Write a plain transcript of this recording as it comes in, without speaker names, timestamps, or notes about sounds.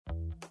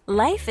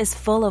Life is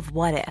full of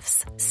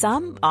what-ifs.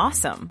 Some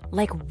awesome,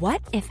 like what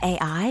if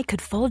AI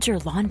could fold your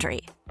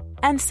laundry?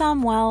 And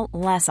some, well,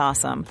 less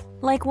awesome,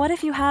 like what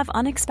if you have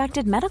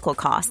unexpected medical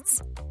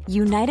costs?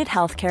 United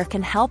Healthcare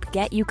can help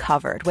get you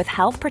covered with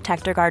Health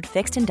Protector Guard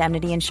fixed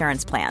indemnity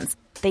insurance plans.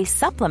 They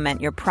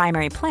supplement your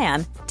primary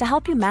plan to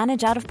help you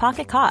manage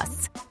out-of-pocket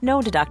costs.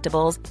 No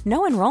deductibles,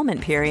 no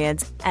enrollment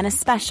periods, and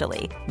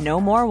especially no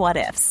more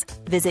what-ifs.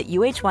 Visit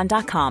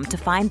uh1.com to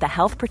find the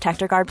Health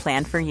Protector Guard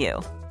plan for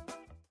you.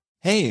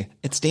 Hey,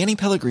 it's Danny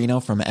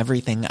Pellegrino from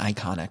Everything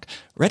Iconic.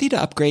 Ready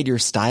to upgrade your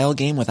style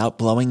game without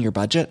blowing your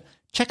budget?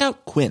 Check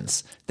out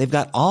Quince. They've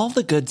got all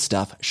the good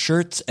stuff,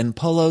 shirts and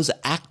polos,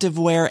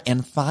 activewear,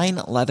 and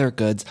fine leather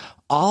goods,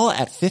 all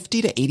at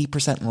 50 to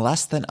 80%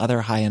 less than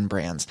other high-end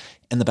brands.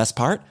 And the best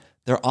part?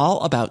 They're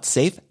all about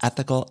safe,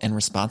 ethical, and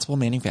responsible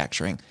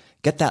manufacturing.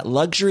 Get that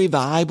luxury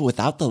vibe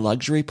without the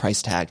luxury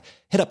price tag.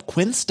 Hit up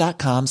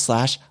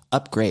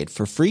quince.com/upgrade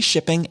for free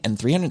shipping and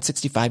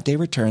 365-day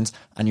returns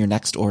on your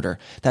next order.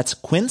 That's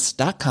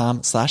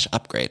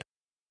quince.com/upgrade.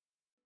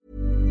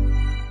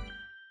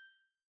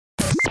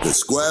 The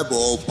Square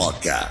Ball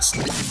Podcast.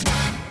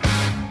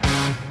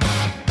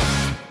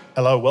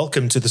 Hello,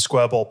 welcome to the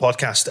Square Ball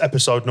Podcast,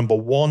 episode number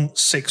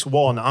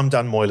 161. I'm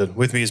Dan Moylan.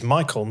 With me is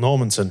Michael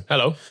Normanton.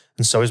 Hello.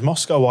 And so is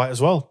Moscow White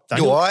as well.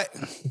 You all right?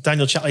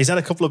 Daniel Chatley. He's had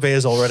a couple of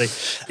beers already.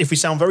 If we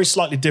sound very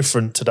slightly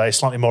different today,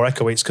 slightly more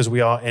echoey, it's because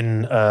we are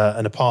in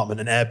an apartment,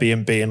 an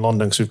Airbnb in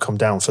London, because we've come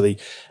down for the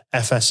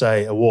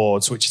FSA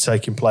Awards, which are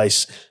taking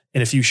place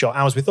in a few short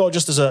hours. We thought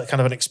just as a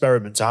kind of an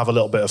experiment to have a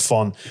little bit of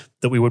fun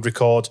that we would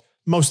record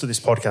most of this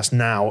podcast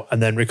now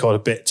and then record a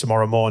bit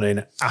tomorrow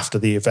morning after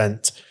the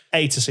event.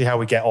 A, to see how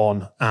we get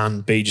on,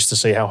 and B, just to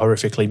see how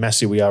horrifically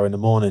messy we are in the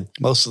morning.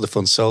 Most of the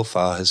fun so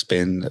far has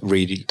been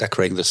really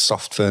decorating the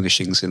soft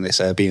furnishings in this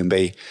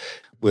Airbnb.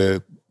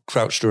 We're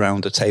crouched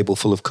around a table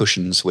full of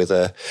cushions with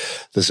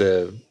there's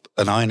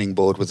an ironing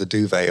board with a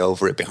duvet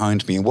over it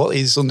behind me. And what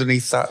is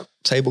underneath that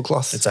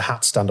tablecloth? It's a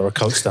hat stand or a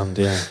coat stand,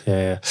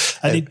 yeah.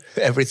 And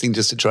everything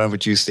just to try and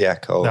reduce the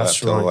echo.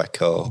 That's right.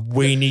 Echo.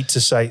 We need to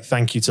say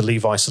thank you to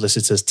Levi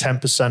Solicitors.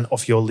 10%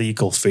 off your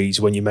legal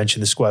fees when you mention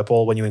the Square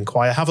Ball, when you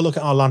inquire. Have a look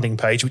at our landing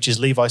page, which is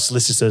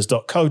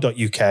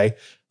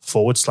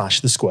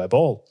levisolicitors.co.uk/the Square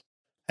Ball.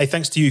 Hey,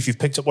 thanks to you if you've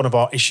picked up one of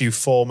our issue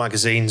 4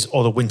 magazines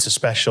or the winter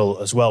special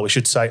as well. We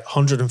should say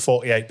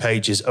 148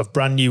 pages of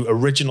brand new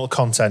original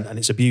content, and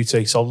it's a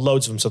beauty. So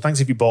loads of them. So thanks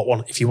if you bought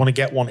one. If you want to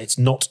get one, it's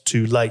not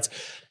too late.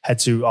 Head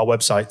to our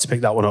website to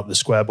pick that one up,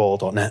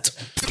 thesquareball.net.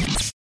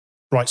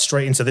 Right,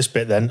 straight into this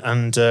bit then,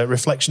 and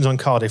reflections on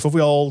Cardiff. Have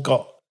we all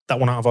got that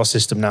one out of our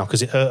system now?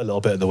 Because it hurt a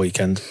little bit at the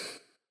weekend.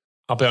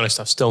 I'll be honest,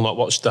 I've still not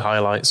watched the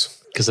highlights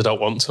because I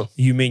don't want to.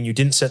 You mean you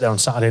didn't sit there on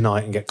Saturday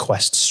night and get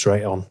Quest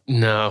straight on?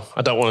 No,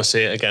 I don't want to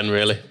see it again,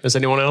 really. Has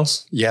anyone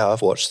else? Yeah,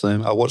 I've watched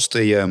them. I watched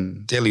the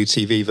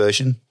LUTV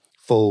version,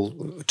 full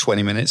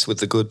 20 minutes with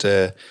the good,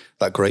 that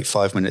great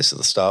 5 minutes at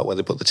the start where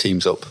they put the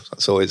teams up.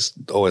 That's always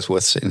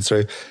worth sitting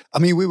through. I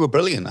mean, we were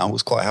brilliant. I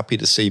was quite happy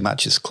to see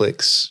Matches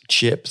Click's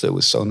chip that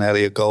was so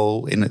nearly a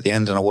goal in at the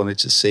end, and I wanted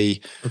to see...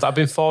 Would that have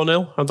been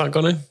 4-0? Had that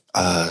gone in?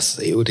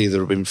 It would either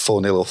have been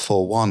 4-0 or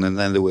 4-1, and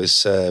then there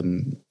was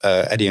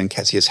Eddie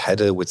Nketiah's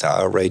header with that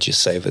outrageous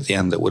save at the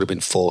end that would have been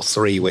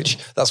 4-3, which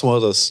that's one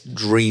of those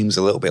dreams,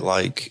 a little bit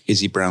like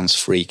Izzy Brown's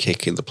free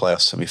kick in the playoff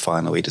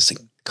semi-final. You just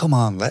think, come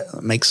on,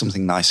 make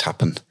something nice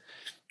happen.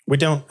 We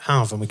don't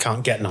have and we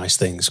can't get nice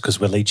things because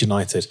we're Leeds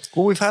United.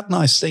 Well, we've had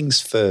nice things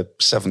for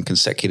 7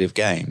 consecutive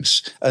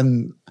games,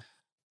 and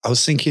I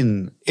was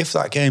thinking if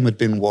that game had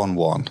been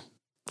 1-1,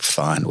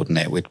 fine, wouldn't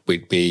it?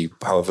 We'd be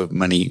however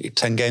many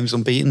 10 games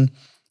unbeaten.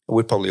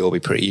 We'd probably all be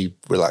pretty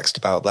relaxed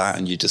about that,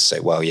 and you just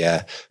say, well,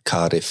 yeah,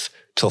 Cardiff,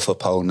 tough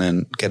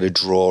opponent, get a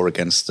draw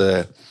against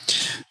the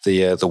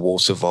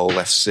Watervole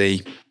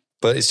FC.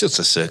 But it's just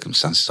the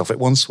circumstances of it.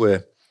 Once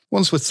we're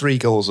 3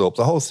 goals up,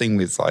 the whole thing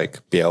with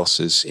like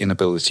Bielsa's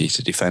inability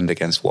to defend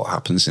against what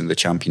happens in the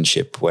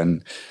Championship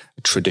when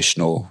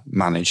traditional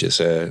managers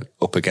are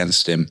up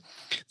against him.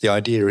 The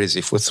idea is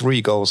if we're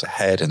 3 goals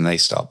ahead and they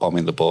start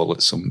bombing the ball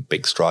at some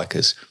big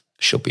strikers,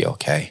 should be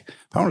okay.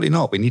 Apparently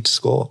not. We need to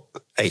score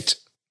 8.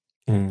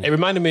 It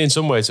reminded me in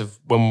some ways of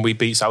when we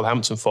beat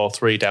Southampton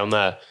 4-3 down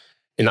there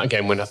in that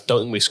game when I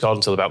don't think we scored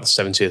until about the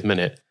 70th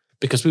minute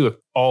because we were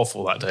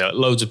awful that day. Like,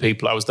 loads of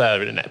people, I was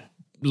there and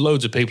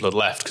loads of people had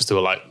left because they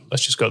were like,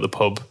 let's just go to the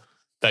pub.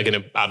 They're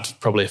going to add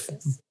probably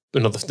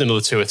another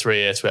 2 or 3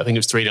 here to it. I think it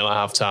was 3-0 at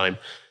half time.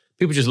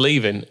 People just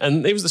leaving.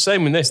 And it was the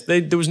same in this.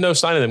 There was no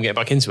sign of them getting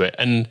back into it.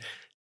 And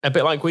a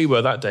bit like we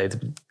were that day,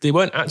 they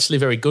weren't actually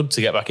very good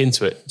to get back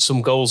into it.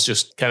 Some goals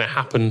just kind of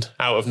happened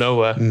out of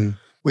nowhere.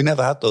 We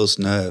never had those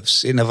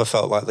nerves. It never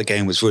felt like the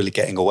game was really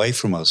getting away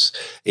from us.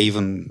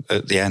 Even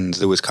at the end,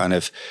 there was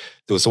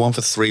the one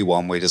for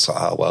 3-1 where you're just like,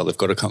 oh, well, they've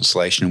got a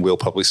consolation and we'll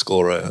probably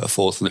score a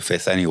 4th and a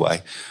 5th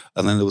anyway.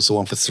 And then there was the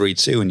one for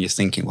 3-2 and you're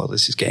thinking, well,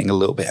 this is getting a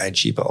little bit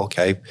edgy, but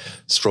okay,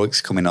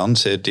 Stroik's coming on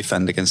to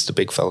defend against the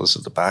big fellas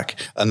at the back.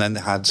 And then they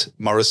had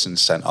Morrison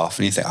sent off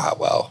and you think,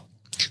 well,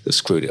 that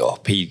screwed it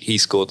up. He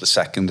scored the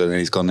second, and then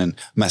he's gone and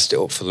messed it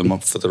up for them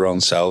for their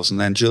own selves, and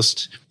then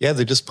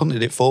they just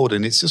punted it forward.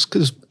 And it's just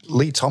because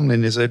Lee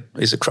Tomlin is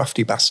a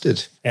crafty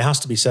bastard. It has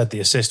to be said, the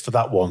assist for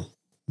that one,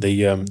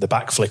 the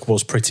back flick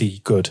was pretty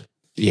good.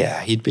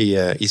 Yeah,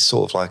 he's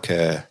sort of like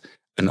an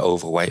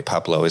overweight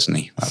Pablo, isn't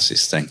he? That's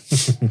his thing.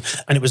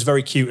 And it was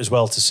very cute as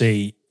well to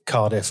see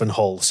Cardiff and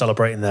Hull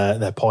celebrating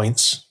their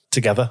points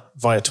together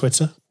via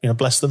Twitter.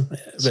 Bless them.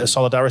 A bit of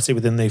solidarity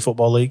within the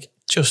Football League.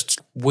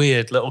 Just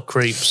weird little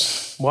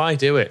creeps. Why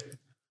do it?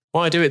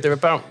 They're like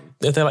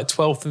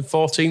 12th and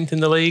 14th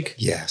in the league.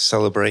 Yeah,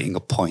 celebrating a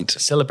point.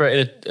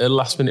 Celebrating a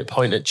last-minute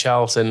point at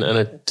Charlton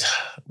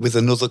with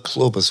another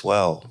club as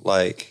well.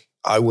 Like,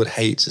 I would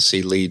hate to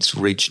see Leeds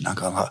reaching and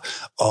going like,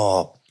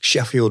 oh,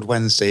 Sheffield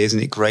Wednesday,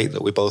 isn't it great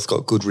that we both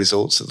got good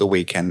results at the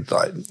weekend?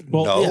 Like,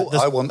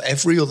 I want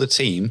every other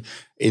team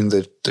in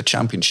the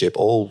Championship,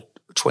 all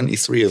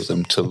 23 of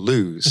them, to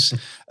lose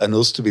and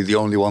us to be the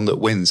only one that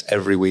wins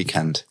every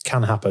weekend.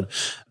 Can happen.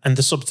 And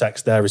the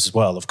subtext there is as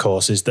well, of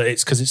course, is that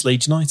it's because it's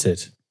Leeds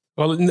United.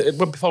 Well,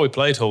 before we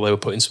played Hull, they were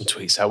putting some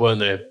tweets out, weren't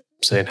they?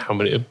 Saying how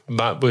many, I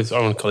want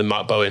to call him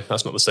Matt Bowen.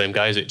 That's not the same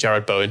guy, is it?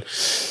 Jared Bowen.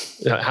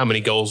 How many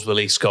goals will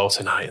he score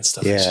tonight and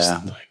stuff? Yeah. It's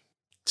just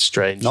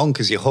strange. None,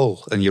 because you're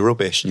Hull and you're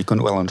rubbish and you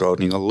couldn't well on road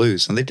and you're going to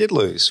lose. And they did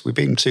lose. We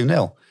beat them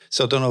 2-0.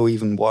 So I don't know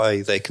even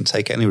why they can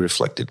take any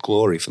reflected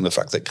glory from the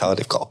fact that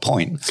Cardiff got a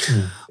point.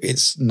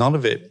 It's none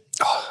of it.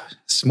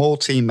 Small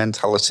team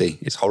mentality.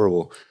 It's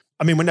horrible.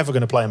 I mean, we're never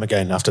going to play them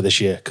again after this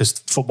year because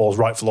football's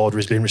rightful order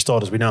is being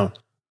restored, as we know.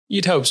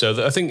 You'd hope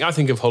so. I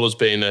think of Hull as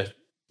being a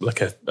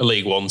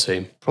League One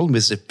team. Problem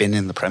is they've been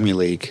in the Premier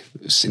League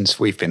since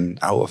we've been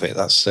out of it.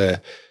 That's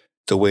the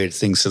weird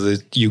thing. So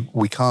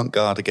we can't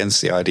guard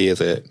against the idea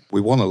that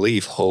we want to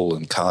leave Hull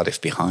and Cardiff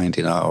behind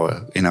in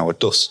our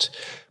dust,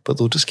 but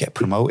they'll just get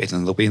promoted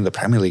and they'll be in the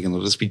Premier League and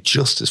they'll just be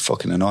just as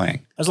fucking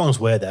annoying. As long as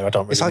we're there, I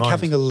don't really It's like mind.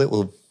 having a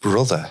little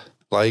brother.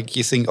 Like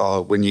you think,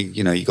 when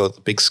you go to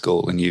the big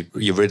school and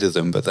you're rid of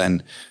them, but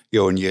then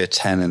you're in year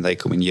 10 and they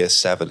come in year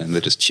 7 and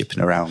they're just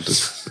chipping around.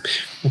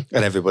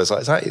 And everybody's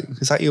like,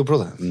 is that your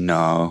brother?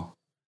 No,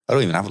 I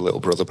don't even have a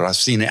little brother, but I've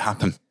seen it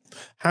happen.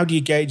 How do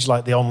you gauge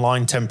like the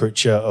online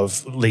temperature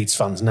of Leeds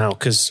fans now?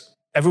 Because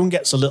everyone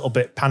gets a little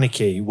bit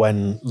panicky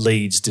when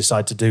Leeds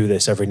decide to do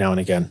this every now and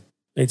again.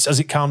 Has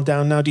it calmed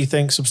down now, do you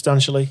think,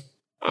 substantially?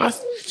 I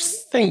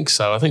think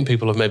so. I think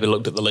people have maybe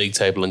looked at the league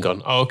table and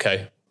gone, oh,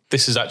 okay,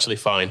 this is actually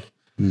fine.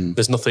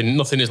 There's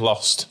nothing is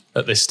lost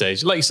at this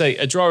stage. Like you say,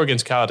 a draw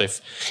against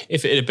Cardiff, even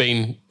if it had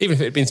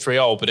been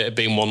 3-3, but it had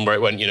been one where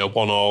it went, 1-1,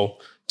 2-1,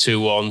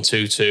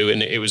 2-2,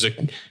 and it was a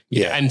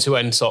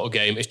end-to-end sort of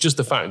game. It's just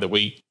the fact that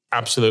we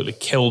absolutely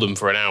killed them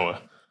for an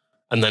hour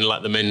and then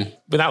let them in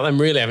without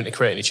them really having to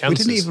create any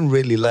chances. We didn't even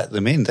really let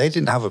them in. They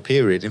didn't have a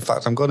period. In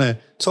fact, I'm going to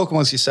talk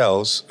amongst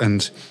yourselves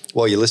and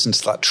while you listen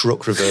to that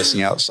truck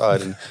reversing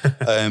outside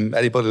and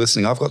anybody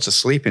listening, I've got to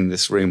sleep in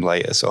this room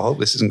later, so I hope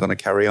this isn't going to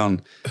carry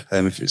on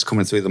if it's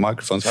coming through the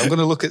microphones. I'm going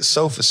to look at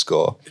Sofa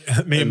Score.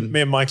 Me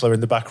and Michael are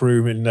in the back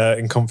room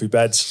in comfy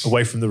beds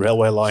away from the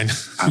railway line.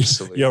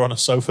 Absolutely. You're on a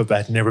sofa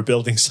bed near a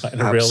building site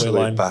in a railway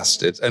line.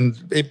 Bastard. And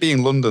it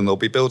being London, they'll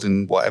be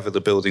building whatever they're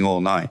building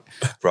all night.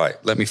 Right,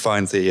 let me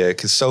find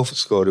because Sofa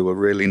Score do a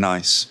really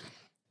nice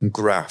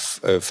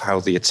graph of how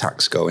the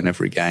attacks go in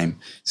every game.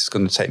 It's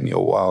going to take me a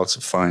while to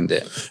find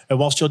it. And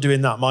whilst you're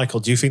doing that, Michael,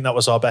 do you think that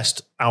was our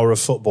best hour of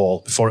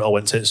football before it all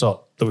went tits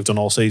up that we've done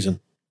all season?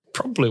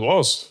 Probably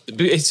was.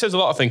 It says a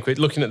lot, I think,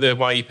 looking at the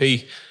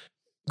YEP.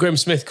 Graham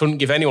Smith couldn't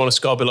give anyone a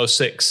score below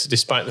 6,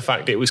 despite the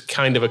fact that it was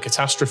kind of a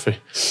catastrophe.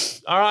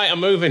 All right, I'm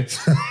moving.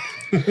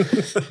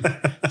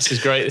 This is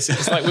great.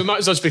 It's like we might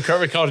as well just be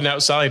recording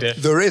outside it.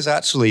 There is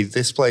actually,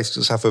 this place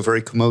does have a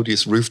very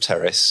commodious roof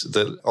terrace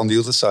that on the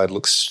other side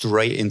looks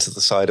straight into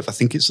the side of, I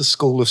think it's the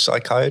School of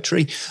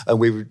Psychiatry.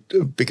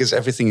 And because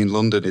everything in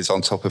London is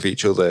on top of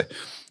each other,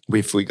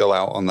 if we go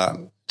out on that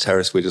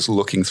terrace, we're just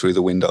looking through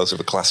the windows of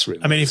a classroom.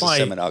 I mean, if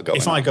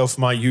I go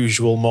for my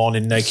usual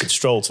morning naked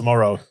stroll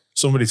tomorrow,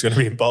 somebody's going to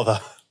be in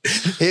bother.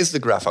 Here's the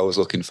graph I was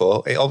looking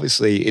for.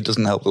 It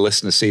doesn't help the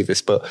listener see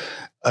this, but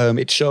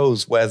it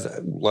shows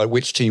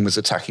which team was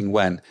attacking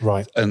when.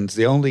 Right. And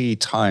the only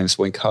times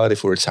when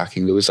Cardiff were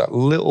attacking, there was that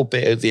little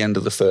bit at the end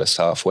of the first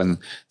half when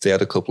they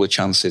had a couple of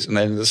chances. And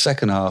then in the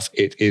second half,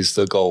 it is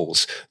the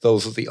goals.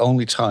 Those are the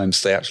only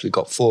times they actually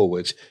got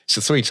forward.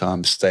 So 3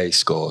 times they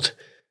scored,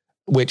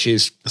 which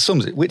is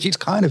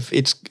kind of,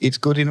 it's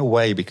good in a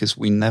way because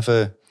we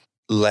never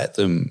let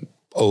them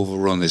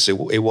overrun this.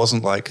 It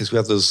wasn't like, because we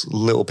had those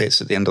little bits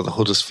at the end of the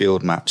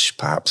Huddersfield match,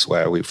 perhaps,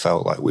 where we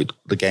felt like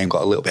the game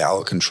got a little bit out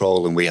of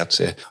control and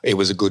it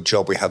was a good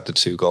job we had the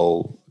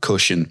 2-goal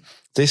cushion.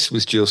 This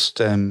was just,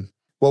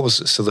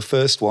 so the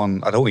first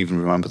one, I don't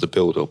even remember the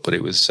build-up, but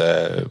it was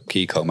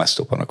Kiko messed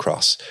up on a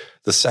cross.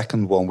 The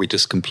second one, we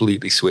just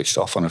completely switched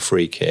off on a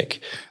free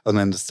kick. And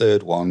then the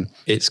third one,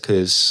 it's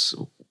because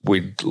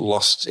we'd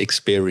lost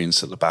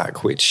experience at the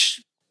back,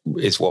 which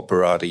is what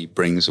Berardi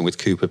brings, and with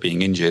Cooper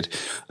being injured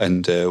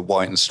and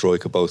White and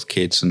Stroik are both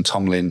kids, and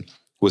Tomlin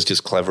was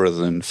just cleverer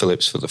than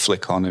Phillips for the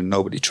flick on, and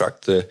nobody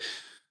tracked the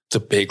the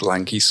big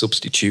lanky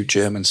substitute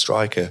German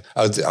striker.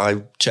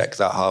 I checked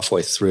that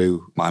halfway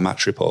through my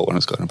match report when I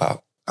was going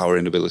about our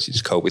inability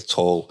to cope with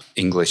tall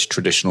English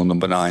traditional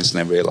number 9s, and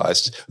I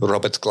realised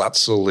Robert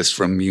Glatzel is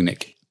from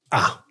Munich.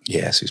 Ah.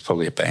 Yes, he's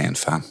probably a Bayern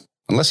fan.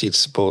 Unless he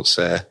supports,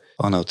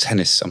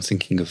 tennis. I'm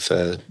thinking of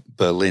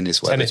Berlin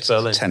as well.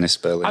 Tennis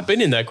Berlin. I've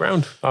been in their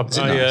ground. I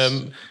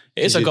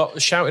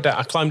got shouted at.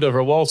 I climbed over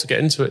a wall to get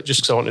into it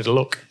just because I wanted to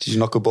look. Did you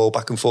knock a ball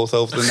back and forth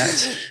over the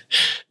net?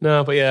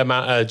 No, but yeah,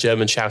 a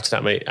German shouted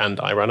at me and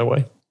I ran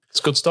away. It's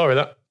a good story,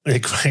 that.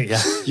 Great,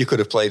 yeah. You could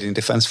have played in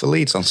defence for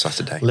Leeds on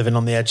Saturday. Living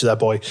on the edge there,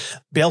 boy.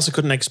 Bielsa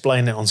couldn't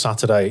explain it on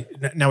Saturday.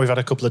 Now we've had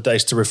a couple of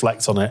days to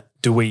reflect on it.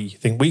 Do we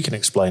think we can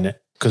explain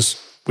it? Because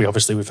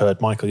we've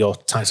heard, Michael, your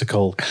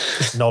tactical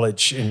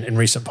knowledge in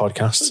recent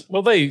podcasts.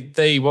 Well,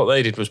 they what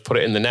they did was put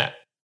it in the net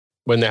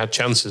when they had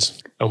chances,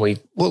 and we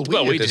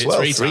did as it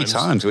well, three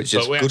times, which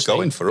is good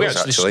going for us.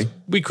 Actually,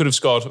 we could have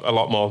scored a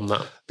lot more than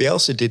that.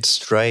 Bielsa did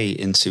stray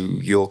into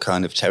your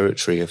kind of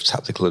territory of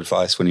tactical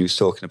advice when he was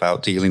talking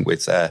about dealing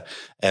with their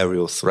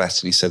aerial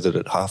threat, and he said that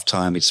at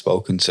half-time he'd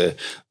spoken to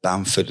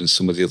Bamford and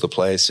some of the other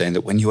players, saying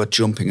that when you are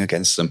jumping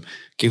against them,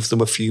 give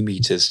them a few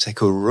meters, take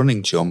a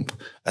running jump,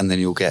 and then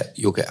you'll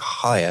get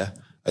higher.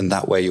 And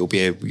that way you'll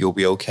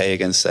be okay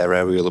against their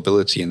aerial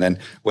ability. And then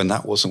when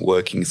that wasn't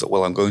working, he thought,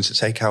 well, I'm going to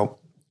take out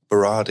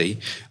Berardi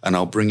and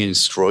I'll bring in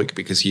Struijk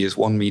because he is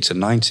 1.90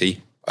 meters,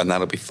 and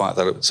that'll be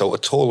fine. So a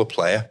taller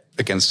player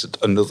against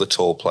another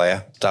tall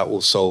player, that will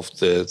solve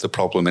the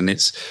problem. And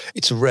it's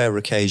a rare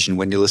occasion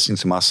when you're listening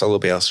to Marcelo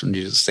Bielsa and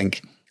you just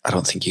think, I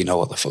don't think you know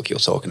what the fuck you're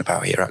talking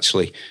about here.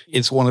 Actually,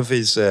 it's one of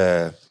his.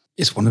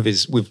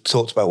 We've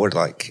talked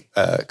about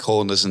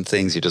corners and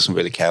things. He doesn't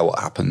really care what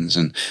happens,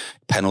 and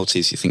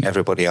penalties. You think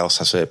everybody else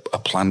has a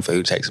plan for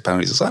who takes the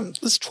penalties. It's like,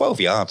 there's 12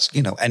 yards.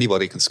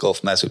 Anybody can score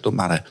from there, so it doesn't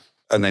matter.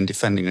 And then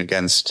defending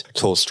against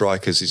tall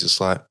strikers, he's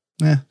just like,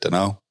 don't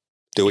know.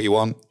 Do what you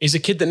want. He's a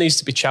kid that needs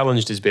to be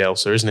challenged, is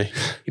Bielsa, isn't he?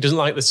 He doesn't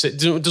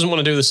doesn't want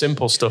to do the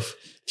simple stuff.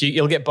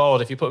 He'll get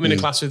bored if you put him in a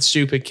class with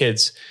stupid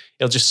kids.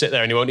 He'll just sit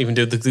there and he won't even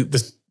do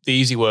the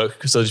easy work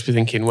because they'll just be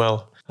thinking,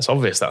 well, that's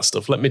obvious, that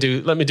stuff. Let me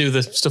do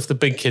the stuff the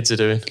big kids are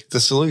doing. The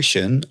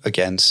solution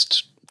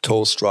against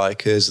tall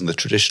strikers and the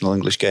traditional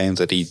English game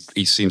that he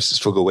seems to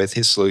struggle with,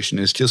 his solution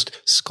is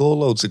just score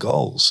loads of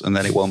goals, and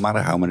then it won't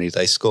matter how many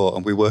they score.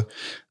 And we were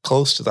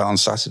close to that on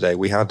Saturday.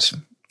 We had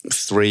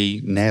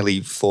 3, nearly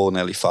 4,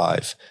 nearly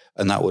 5,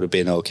 and that would have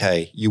been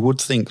okay. You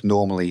would think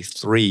normally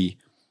 3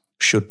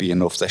 should be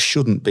enough. There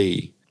shouldn't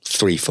be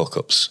 3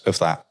 fuck-ups of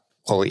that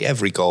quality.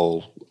 Every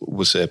goal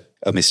was a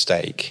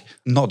mistake.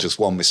 Not just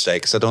one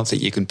mistake, because I don't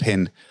think you can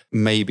pin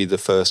maybe the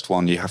first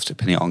one, you have to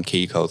pin it on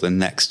Kiko. The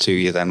next 2,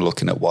 you're then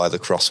looking at why the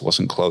cross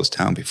wasn't closed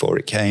down before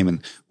it came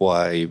and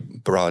why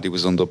Berardi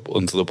was under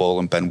the ball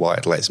and Ben White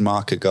had let his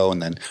marker go.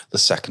 And then the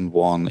second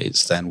one,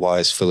 it's then why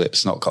has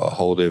Phillips not got a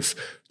hold of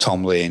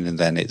Tomlin, and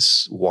then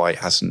it's White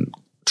hasn't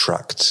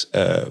tracked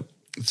the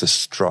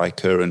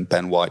striker and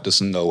Ben White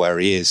doesn't know where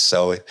he is.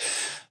 So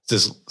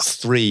there's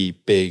 3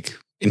 big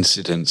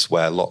incidents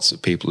where lots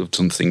of people have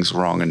done things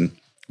wrong, and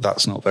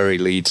that's not very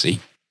Leedsy.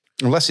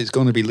 Unless it's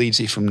going to be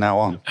Leedsy from now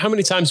on. How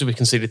many times have we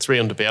conceded 3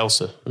 under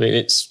Bielsa? I mean,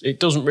 it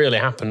doesn't really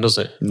happen, does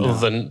it? No.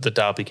 Other than the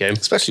Derby game.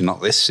 Especially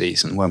not this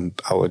season when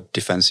our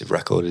defensive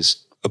record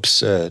is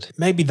absurd.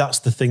 Maybe that's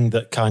the thing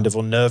that kind of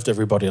unnerved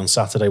everybody on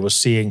Saturday, was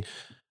seeing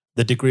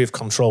the degree of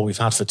control we've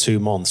had for 2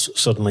 months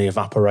suddenly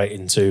evaporate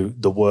into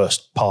the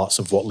worst parts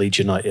of what Leeds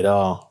United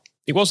are.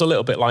 It was a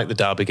little bit like the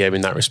Derby game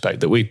in that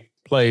respect, that we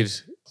played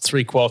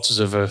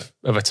 3/4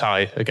 of a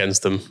tie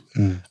against them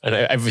and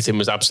everything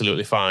was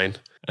absolutely fine.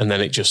 And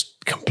then it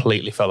just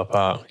completely fell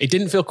apart. It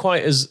didn't feel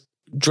quite as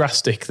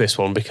drastic, this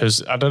one,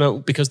 because, I don't know,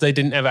 because they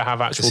didn't ever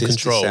have actual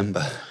control.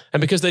 December.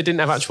 And because they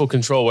didn't have actual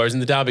control, whereas in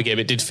the Derby game,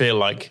 it did feel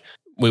like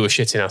we were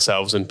shitting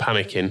ourselves and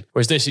panicking.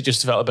 Whereas this, it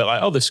just felt a bit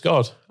like, oh, they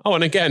scored. Oh,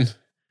 and again,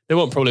 they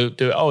won't probably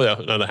do it. Oh,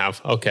 no, they have.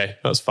 Okay,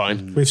 that's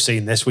fine. We've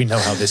seen this. We know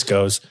how this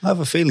goes. I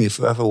have a feeling if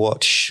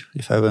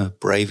ever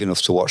brave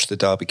enough to watch the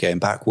Derby game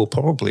back, we'll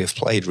probably have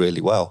played really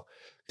well.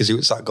 Because it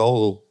was that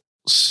goal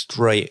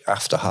straight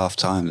after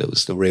half-time that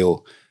was the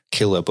real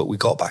killer, but we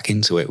got back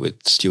into it with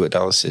Stuart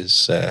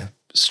Dallas's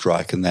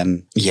strike, and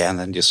then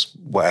just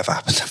whatever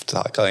happened after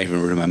that. I can't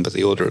even remember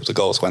the order of the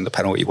goals, when the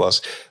penalty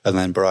was, and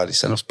then Berardi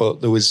sent us. But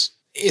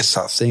it's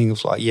that thing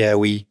of like,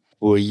 we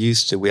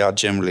are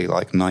generally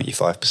like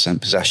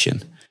 95%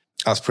 possession.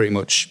 That's pretty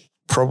much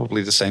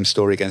probably the same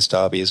story against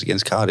Derby as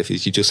against Cardiff,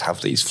 is you just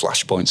have these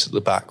flashpoints at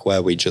the back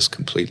where we just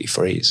completely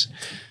freeze.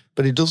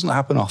 But it doesn't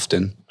happen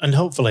often. And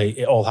hopefully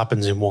it all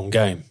happens in one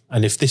game.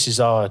 And if this is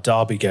our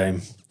Derby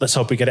game, let's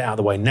hope we get it out of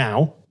the way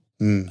now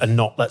and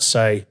not, let's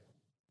say,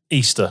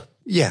 Easter.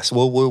 Yes,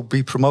 well, we'll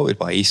be promoted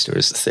by Easter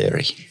is the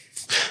theory.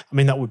 I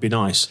mean, that would be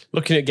nice.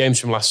 Looking at games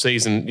from last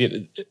season,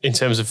 in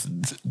terms of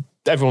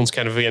everyone's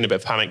kind of in a bit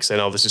of panic saying,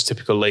 oh, this is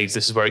typical Leeds,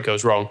 this is where it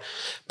goes wrong.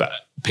 But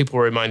people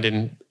were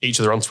reminding each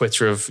other on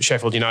Twitter of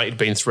Sheffield United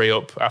being 3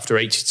 up after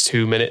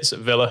 82 minutes at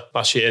Villa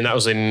last year. And that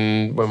was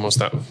when was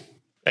that?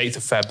 8th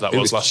of Feb, that It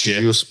was last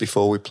year. Just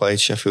before we played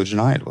Sheffield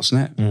United,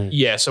 wasn't it?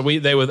 Yeah, so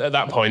they were at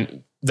that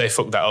point, they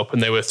fucked that up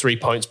and they were 3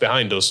 points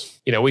behind us.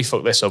 We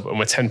fucked this up and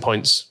we're 10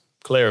 points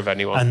clear of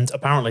anyone. And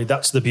apparently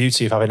that's the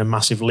beauty of having a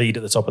massive lead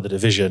at the top of the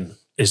division,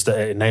 is that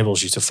it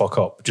enables you to fuck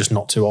up, just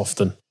not too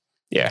often.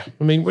 Yeah,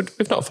 I mean,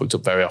 we've not fucked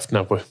up very often,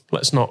 have we?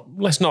 Let's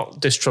not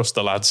distrust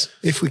the lads.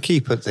 If we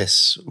keep at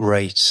this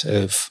rate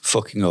of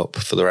fucking up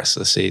for the rest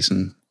of the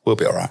season, we'll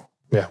be all right.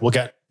 Yeah, we'll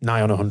get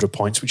nigh on 100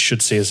 points, which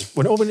should see us...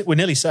 We're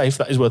nearly safe,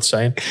 that is worth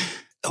saying.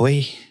 Are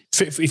we?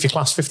 If you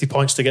class 50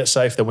 points to get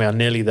safe, then we are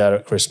nearly there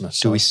at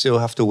Christmas. Do we still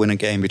have to win a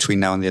game between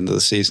now and the end of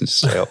the season to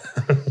stay up?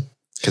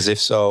 Because if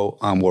so,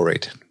 I'm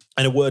worried.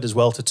 And a word as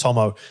well to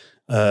Tomo,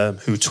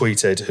 who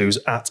tweeted, who's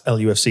at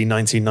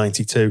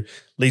LUFC1992,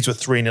 leads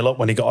with 3-0 up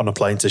when he got on a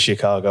plane to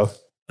Chicago.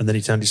 And then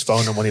he turned his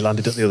phone on when he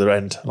landed at the other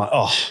end. I'm like,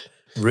 oh,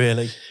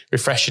 really?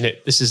 Refreshing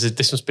it.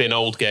 This must be an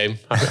old game.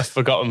 I've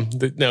forgotten.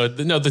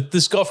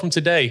 The score from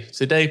today,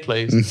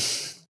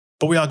 please.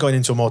 But we are going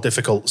into a more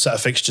difficult set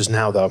of fixtures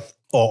now, though.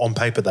 Or on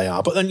paper they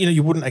are. But then,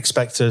 you wouldn't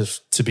expect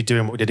us to be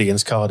doing what we did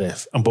against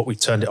Cardiff, but we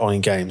turned it on in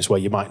games where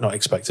you might not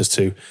expect us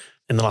to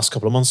in the last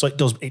couple of months. So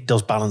it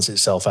does balance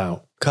itself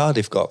out.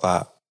 Cardiff got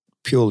that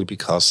purely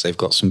because they've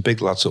got some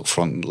big lads up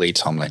front and Lee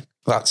Tomlin.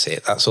 That's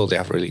it. That's all they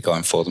have really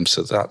going for them.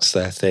 So that's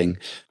their thing.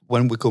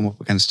 When we come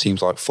up against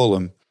teams like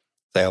Fulham,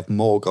 they have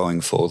more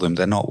going for them.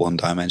 They're not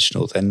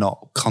one-dimensional. They're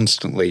not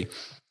constantly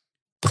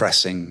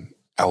pressing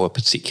our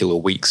particular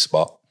weak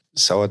spot.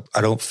 So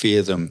I don't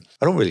fear them.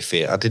 I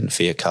didn't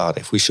fear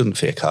Cardiff. We shouldn't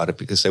fear Cardiff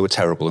because they were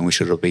terrible and we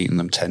should have beaten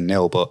them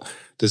 10-0. But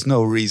there's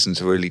no reason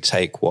to really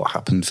take what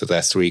happened for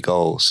their 3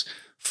 goals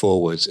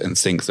forwards and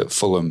think that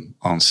Fulham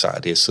on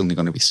Saturday is suddenly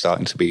going to be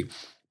starting to be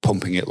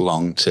pumping it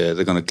long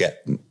they're going to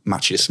get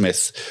Matthew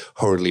Smith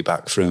hurriedly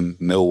back from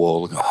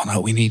Millwall. And go, oh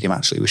no, we need him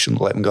actually. We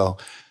shouldn't let him go.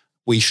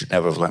 We should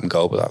never have let him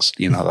go, but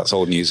that's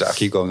old news that I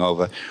keep going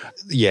over.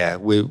 Yeah,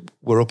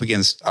 we're up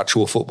against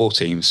actual football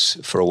teams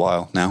for a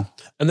while now.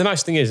 And the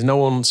nice thing is, no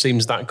one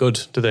seems that good,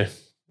 do they?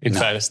 In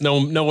fairness, no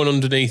one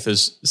underneath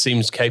us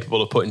seems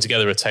capable of putting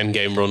together a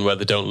 10-game run where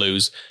they don't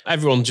lose.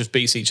 Everyone just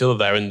beats each other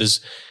there, and there's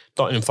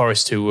Nottingham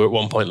Forest, who were at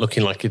one point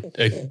looking like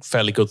a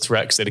fairly good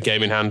threat because they had a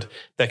game in hand.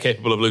 They're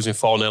capable of losing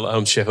 4-0 at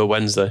home to Sheffield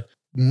Wednesday.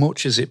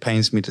 Much as it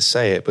pains me to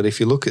say it, but if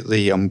you look at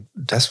I'm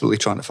desperately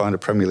trying to find a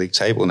Premier League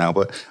table now,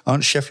 but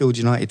aren't Sheffield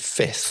United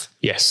 5th?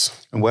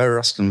 Yes. And where are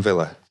Aston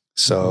Villa?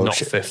 So not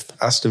 5th.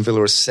 Aston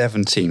Villa are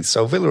 17th.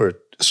 So Villa are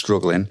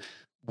struggling.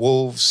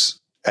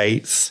 Wolves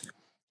 8th.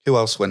 Who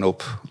else went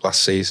up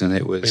last season?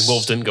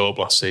 Wolves didn't go up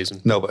last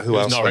season. No, but who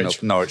else went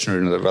up? Norwich are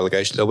in the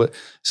relegation zone. But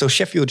so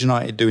Sheffield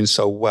United doing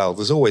so well.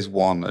 There's always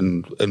one,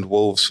 and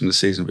Wolves from the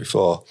season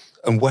before.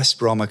 And West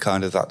Brom are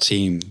kind of that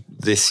team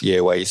this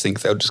year where you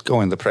think they'll just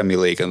go in the Premier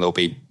League and they'll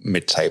be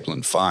mid-table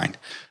and fine.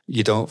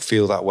 You don't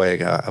feel that way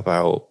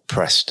about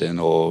Preston,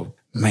 or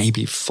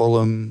maybe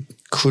Fulham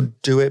could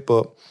do it.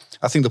 But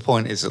I think the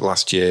point is that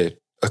last year,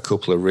 a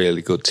couple of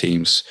really good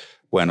teams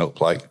went up.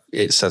 Like,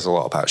 it says a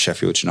lot about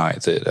Sheffield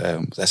United that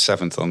they're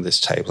 7th on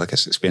this table. I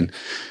guess it's been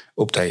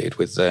updated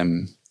with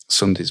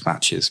Sunday's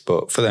matches.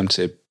 But for them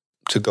to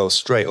go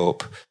straight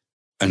up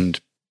and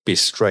be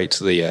straight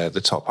to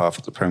the top half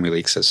of the Premier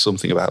League says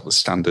something about the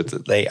standard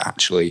that they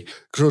actually,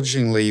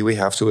 grudgingly, we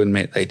have to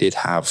admit, they did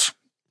have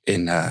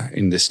in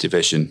this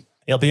division.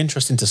 It'll be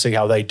interesting to see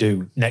how they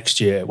do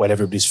next year when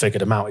everybody's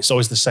figured them out. It's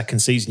always the second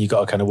season you've got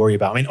to kind of worry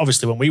about. I mean,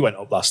 obviously, when we went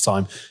up last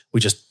time, we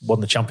just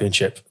won the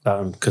championship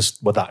because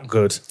we're that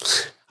good.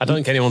 I don't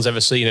think anyone's ever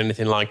seen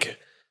anything like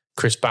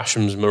Chris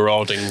Basham's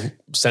marauding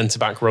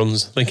centre-back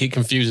runs. I think it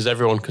confuses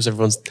everyone because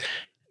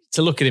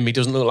to look at him, he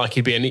doesn't look like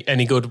he'd be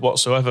any good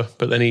whatsoever,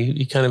 but then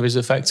he kind of is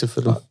effective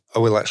for them. I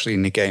will actually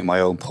negate my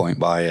own point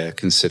by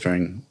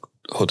considering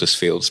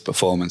Huddersfield's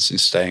performance in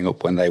staying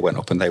up when they went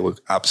up, and they were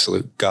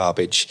absolute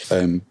garbage,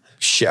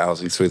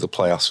 shithousing through the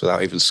playoffs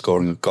without even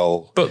scoring a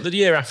goal. But the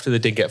year after, they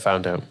did get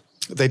found out.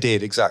 They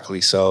did,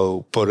 exactly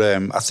so. But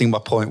I think my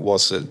point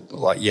was that,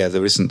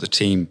 there isn't the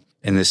team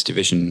in this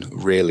division,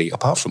 really,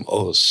 apart from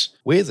us.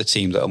 We're the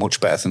team that are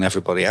much better than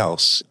everybody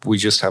else. We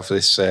just have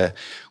this,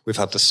 we've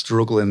had to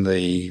struggle in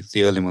the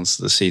early months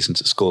of the season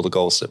to score the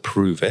goals that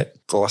prove it.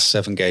 The last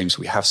 7 games,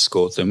 we have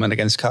scored them, and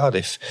against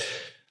Cardiff.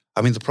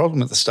 I mean, the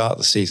problem at the start of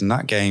the season,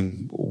 that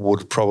game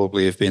would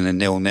probably have been a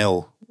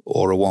 0-0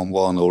 or a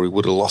 1-1, or we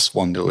would have lost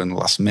 1-0 in the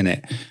last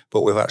minute.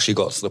 But we've actually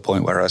got to the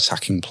point where our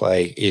attacking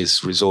play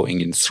is resulting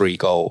in 3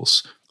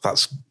 goals.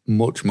 That's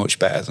much, much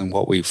better than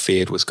what we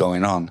feared was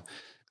going on.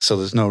 So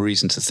there's no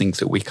reason to think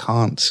that we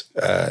can't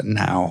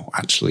now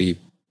actually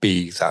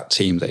be that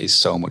team that is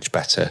so much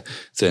better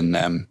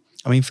than,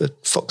 for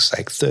fuck's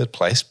sake, 3rd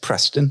place,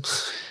 Preston,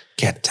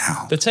 get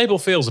down. The table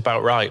feels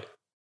about right.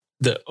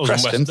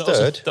 Preston,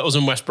 3rd. Us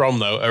and West Brom,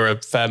 though, are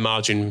a fair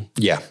margin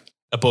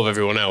above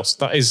everyone else.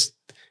 That is,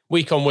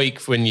 week on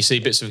week, when you see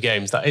bits of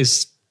games, that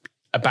is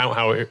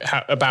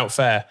about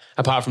fair,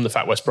 apart from the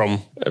fact West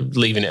Brom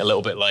leaving it a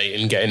little bit late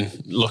and getting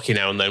lucky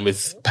now and then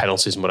with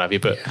penalties and what have you.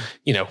 But,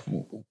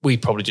 we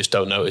probably just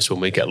don't notice when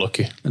we get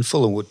lucky. And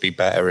Fulham would be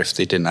better if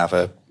they didn't have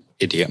a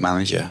idiot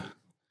manager.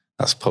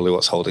 That's probably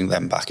what's holding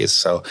them back. Is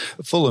so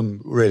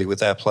Fulham really with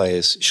their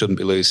players shouldn't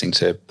be losing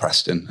to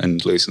Preston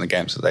and losing the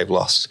games that they've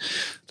lost.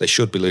 They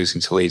should be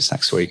losing to Leeds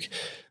next week,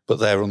 but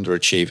they're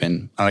underachieving.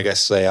 And I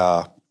guess they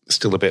are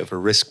still a bit of a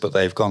risk, but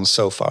they've gone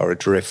so far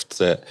adrift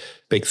that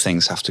big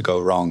things have to go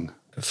wrong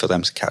for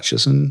them to catch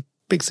us, and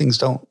big things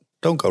don't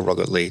go wrong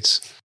at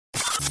Leeds.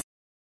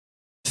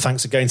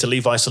 Thanks again to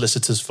Levi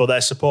Solicitors for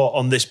their support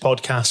on this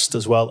podcast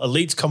as well. A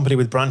Leeds company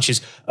with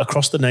branches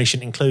across the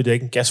nation,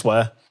 including, guess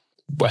where?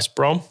 West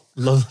Brom?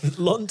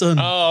 London.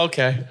 Oh,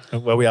 okay.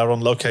 Where we are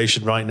on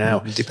location right now.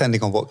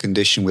 Depending on what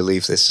condition we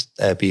leave this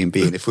Airbnb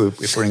in, if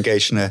we're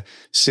engaged in a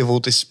civil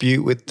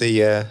dispute with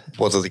the,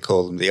 what do they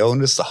call them? The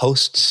owners, the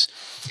hosts?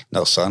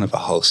 No sign of a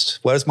host.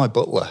 Where's my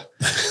butler?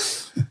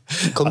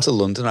 Come to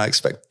London, I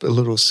expect a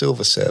little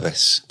silver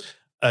service.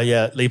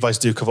 Levi's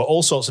do cover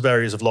all sorts of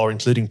areas of law,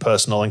 including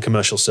personal and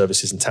commercial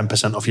services, and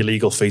 10% off your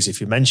legal fees if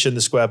you mention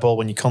the Square Ball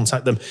when you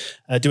contact them.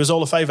 Do us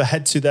all a favour,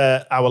 head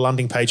to our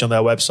landing page on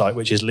their website,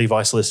 which is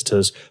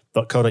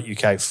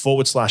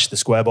levisolicitors.co.uk/the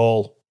Square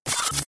Ball.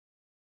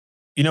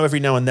 You know, every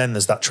now and then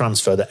there's that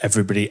transfer that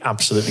everybody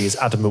absolutely is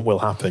adamant will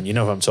happen. You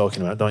know who I'm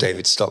talking about, don't you?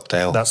 David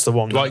Stockdale. That's the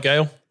one. Dwight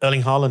Gale?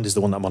 Erling Haaland is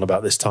the one that I'm on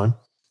about this time,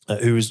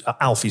 who is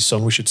Alfie's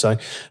son, we should say,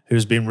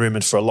 who's been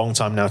rumoured for a long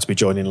time now to be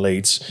joining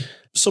Leeds.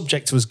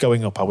 Subject to us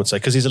going up, I would say,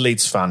 because he's a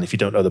Leeds fan. If you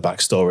don't know the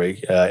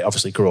backstory,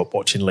 obviously grew up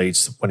watching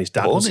Leeds when his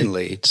dad was in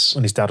Leeds.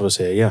 When his dad was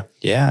here, yeah.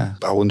 Yeah,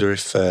 I wonder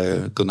if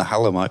Gunnar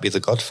Haller might be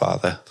the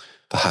godfather,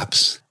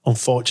 perhaps.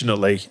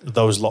 Unfortunately,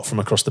 those lot from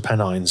across the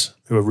Pennines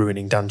who are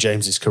ruining Dan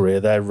James's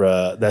career,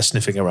 they're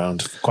sniffing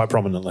around quite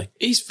prominently.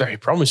 He's very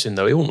promising,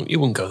 though. He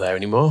wouldn't go there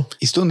anymore.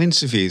 He's done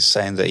interviews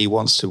saying that he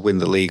wants to win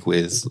the league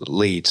with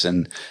Leeds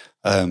and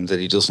that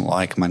he doesn't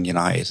like Man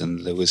United.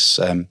 And there was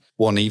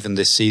one even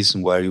this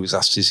season where he was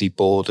asked, is he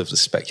bored of the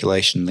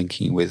speculation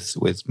linking with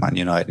Man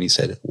United? And he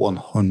said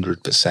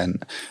 100%.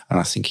 And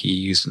I think he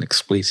used an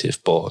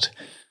expletive, bored.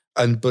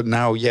 But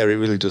now, yeah, it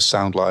really does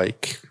sound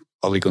like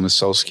Ole Gunnar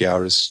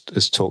Solskjaer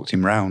has talked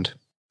him round.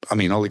 I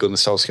mean, Ole Gunnar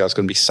Solskjaer is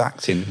going to be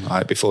sacked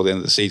before the end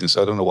of the season,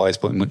 so I don't know why he's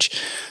putting much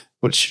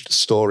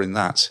store in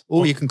that.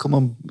 Or you can come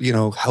and,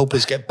 help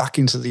us get back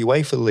into the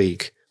UEFA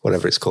League,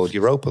 whatever it's called,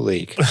 Europa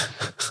League.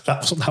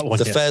 That's that one.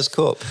 The Fairs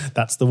Cup.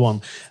 That's the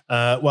one.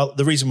 Well,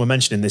 the reason we're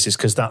mentioning this is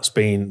because that's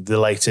been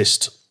the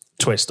latest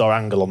twist or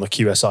angle on the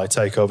QSI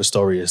takeover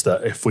story, is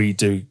that if we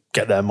do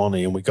get their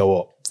money and we go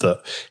up,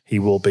 that he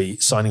will be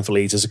signing for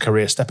Leeds as a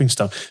career stepping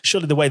stone.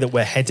 Surely the way that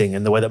we're heading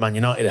and the way that Man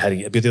United are heading,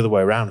 it'd be the other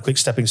way around. A quick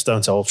stepping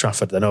stone to Old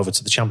Trafford, then over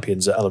to the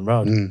champions at Ellen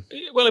Road.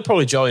 Well, he'll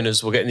probably join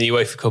us. We'll get in the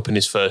UEFA Cup in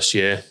his first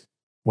year.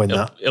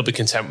 He'll be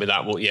content with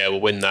that. We'll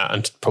win that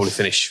and probably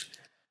finish,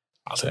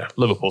 I don't know,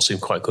 Liverpool seem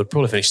quite good.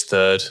 Probably finish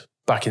third,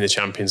 back in the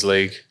Champions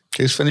League.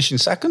 Who's finishing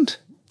second?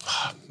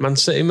 Man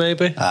City,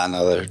 maybe?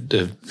 No,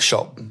 the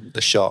shot.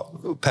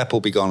 Pep will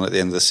be gone at the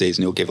end of the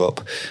season. He'll give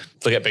up.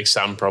 They'll get Big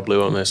Sam probably,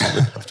 won't they,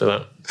 after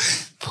that?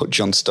 Put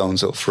John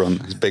Stones up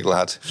front. He's a big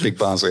lad, big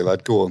Barnsley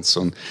lad. Go on,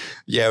 son.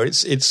 Yeah,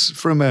 it's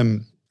from,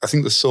 I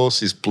think the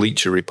source is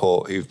Bleacher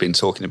Report, who've been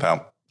talking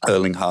about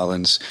Erling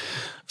Haaland's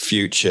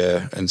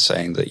future and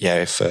saying that,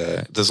 if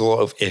there's a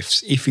lot of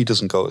ifs. If he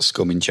doesn't go at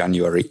Scum in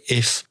January,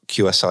 if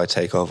QSI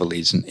take over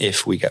Leeds and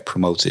if we get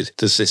promoted,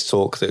 there's this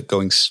talk that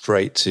going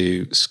straight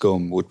to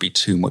Scum would be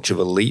too much of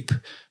a leap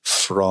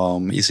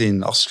he's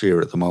in Austria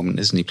at the moment,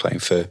 isn't he, playing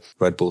for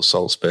Red Bull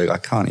Salzburg? I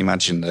can't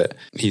imagine that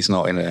he's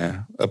not in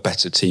a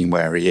better team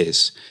where he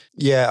is.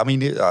 Yeah, I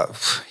mean,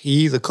 he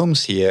either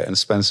comes here and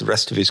spends the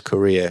rest of his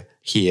career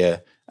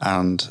here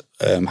and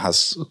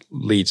has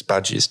Leeds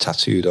badges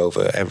tattooed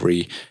over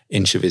every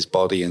inch of his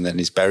body and then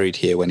is buried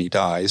here when he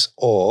dies,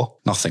 or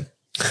nothing.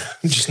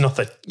 Just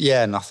nothing.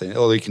 Yeah, nothing.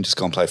 Or he can just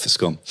go and play for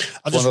Scum.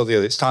 One or the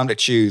other. It's time to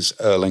choose,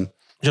 Erling.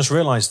 I just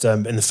realised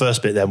in the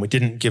first bit then we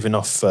didn't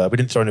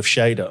throw enough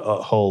shade at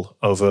Hull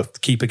over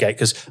Keepergate,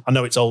 because I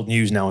know it's old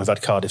news now, we've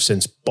had Cardiff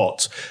since,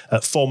 but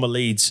former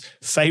Leeds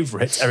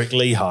favourite Eric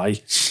Lehigh.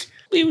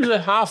 He was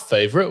a half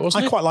favourite,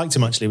 wasn't he? I quite liked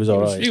him, actually. He was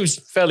all right. He was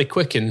fairly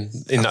quick in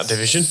that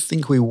division. I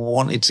think we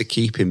wanted to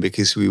keep him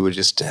because we were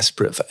just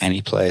desperate for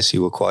any players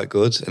who were quite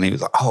good. And he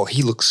was like,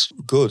 he looks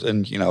good.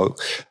 And,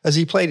 has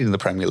he played in the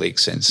Premier League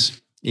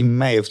since? He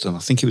may have done. I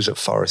think he was at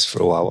Forest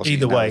for a while, wasn't he?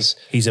 Either way,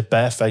 he's a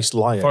barefaced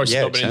liar. Forest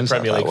has not been in the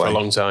Premier League for a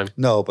long time.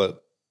 No,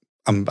 but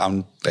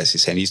I'm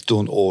basically saying he's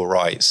done all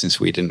right since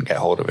we didn't get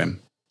hold of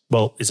him.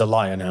 Well, he's a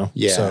liar now.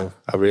 Yeah, so.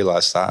 I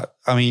realised that.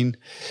 I mean,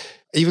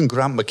 even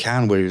Grant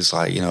McCann, where he was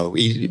like,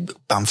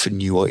 Bamford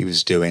knew what he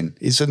was doing.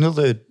 It's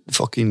another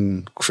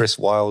fucking Chris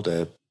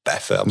Wilder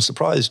effort. I'm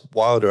surprised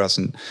Wilder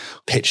hasn't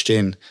pitched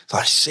in.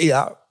 I see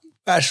that.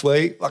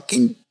 Ashway,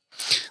 fucking,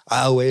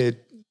 we're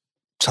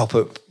top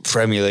of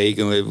Premier League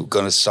and we're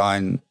going to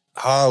sign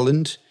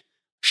Haaland.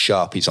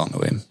 Sharpie's onto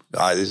him.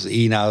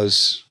 He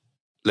knows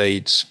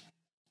Leeds.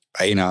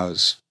 He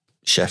knows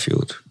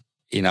Sheffield.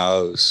 He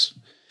knows,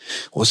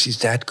 what's his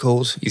dad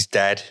called? His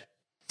dad.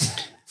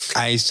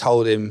 And he's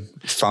told him,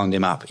 phoned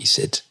him up. He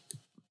said,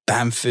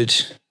 Bamford,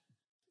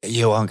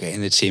 you aren't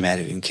getting the team out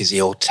of him because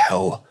he'll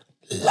tell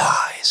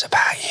lies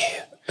about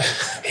you.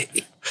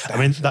 I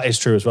mean, that is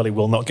true as well. He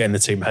will not get in the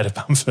team ahead of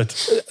Bamford.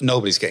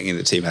 Nobody's getting in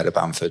the team ahead of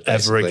Bamford.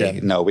 Ever basically.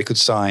 again. No, we could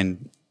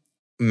sign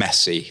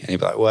Messi and he'd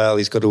be like, well,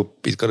 is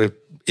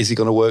he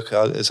going to work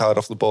as hard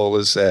off the ball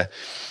as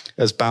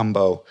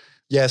Bambo?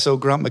 Yeah, so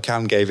Grant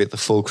McCann gave it the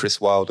full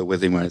Chris Wilder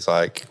with him where it's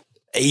like,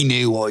 he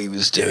knew what he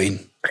was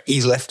doing.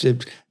 He's left a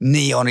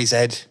knee on his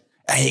head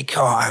and you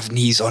can't have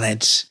knees on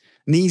heads.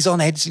 Knees on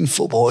heads in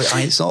football.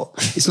 It's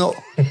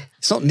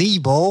not knee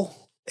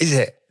ball, is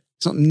it?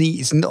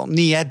 It's not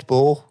knee head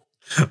ball.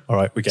 All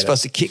right, we get it.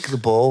 Supposed to kick the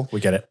ball. We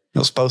get it.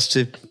 Not supposed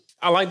to.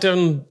 I like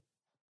doing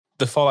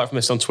the fallout from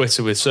this on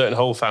Twitter with certain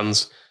Hull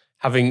fans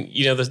having,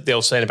 the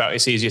old saying about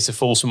it's easier to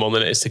fool someone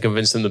than it is to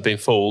convince them they've been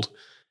fooled.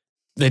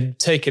 They'd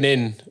taken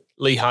in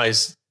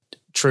Lehigh's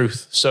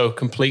truth so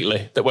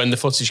completely that when the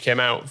footage came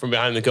out from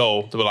behind the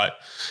goal, they were like,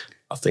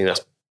 I think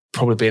that's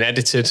probably been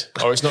edited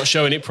or it's not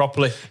showing it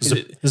properly.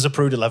 There's a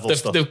Pruder level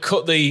stuff. They've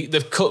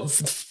cut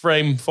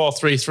frame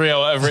 433 or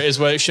whatever it is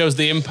where it shows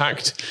the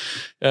impact.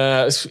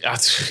 I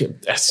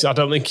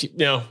don't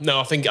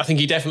think I think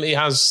he definitely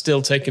has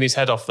still taken his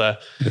head off there.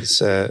 As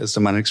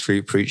the Manic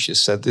Street Preacher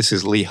said, this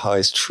is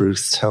Lehigh's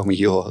truth. Tell me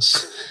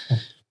yours.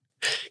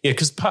 Yeah,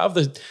 because part of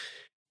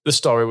the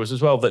story was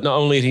as well that not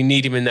only did he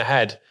need him in the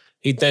head,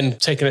 he'd then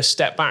taken a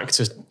step back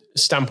to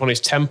stamp on his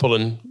temple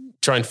and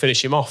try and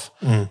finish him off,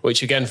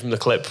 which again from the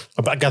clip.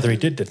 I gather he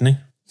didn't he?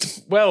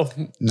 Well,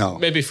 no.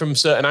 Maybe from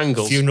certain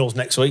angles. Funerals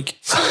next week.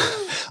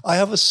 I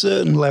have a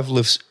certain level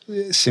of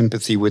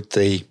sympathy with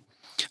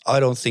I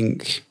don't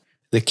think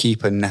the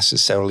keeper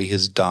necessarily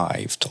has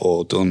dived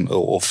or done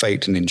or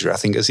faked an injury. I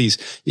think as he's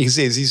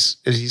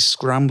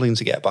scrambling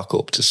to get back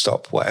up to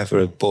stop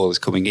whatever ball is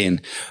coming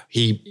in,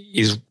 he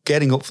is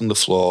getting up from the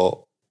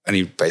floor and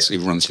he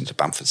basically runs into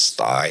Bamford's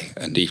thigh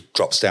and he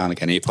drops down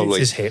again. It's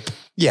his hip.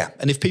 Yeah,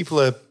 and if people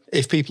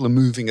are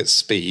moving at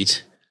speed.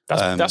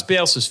 That's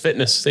Bielsa's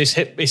fitness. His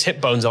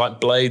hip bones are like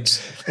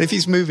blades. And if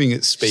he's moving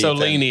at speed, so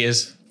lean he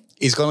is.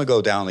 He's going to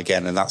go down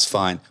again, and that's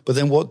fine. But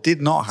then what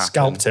did not happen...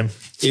 Scalped him.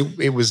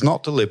 It was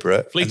not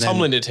deliberate. Lee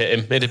Tomlin had hit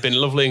him. It'd have been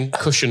lovely and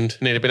cushioned,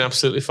 and it'd have been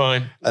absolutely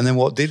fine. And then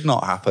what did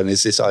not happen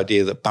is this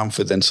idea that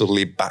Bamford then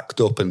suddenly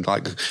backed up and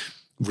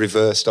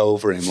reversed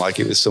over him like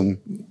it was some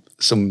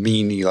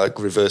meanie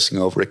reversing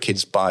over a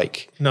kid's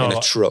bike in a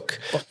truck.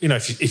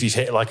 If you've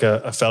hit like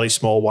a fairly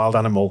small wild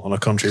animal on a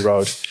country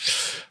road,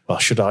 well,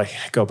 should I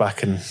go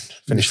back and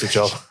finish the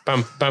job?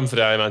 Bamford,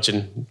 I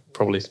imagine,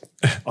 probably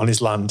on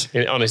his land.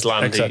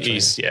 Exactly.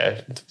 He's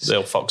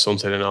they'll fox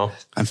hunting and all.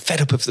 I'm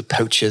fed up of the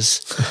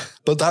poachers,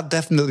 but that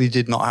definitely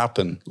did not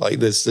happen.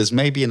 There's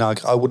maybe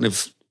I wouldn't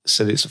have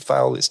said it's a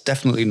foul. It's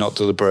definitely not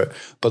deliberate,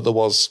 but there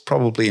was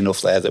probably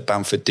enough there that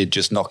Bamford did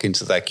just knock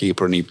into their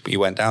keeper and he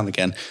went down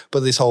again. But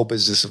this whole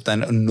business of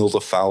then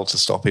another foul to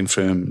stop him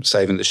from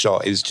saving the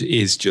shot is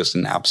just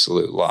an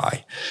absolute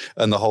lie.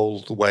 And the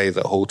whole way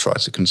that Hull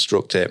tries to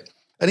construct it.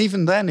 And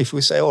even then, if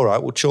we say, all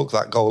right, we'll chalk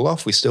that goal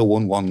off, we still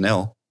won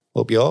 1-0.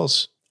 Up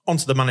yours. On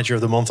to the Manager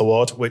of the Month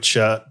award, which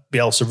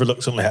Bielsa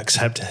reluctantly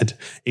accepted.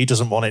 He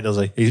doesn't want it, does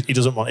he? He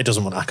doesn't want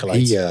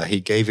accolades. He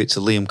gave it to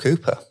Liam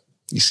Cooper.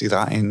 You see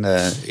that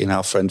in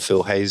our friend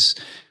Phil Hayes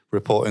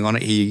reporting on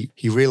it.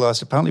 He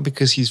realised apparently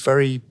because he's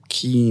very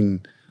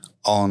keen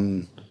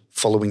on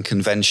following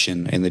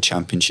convention in the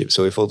Championship.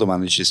 So if other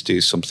managers do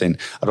something,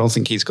 I don't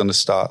think he's going to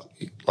start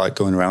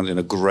going around in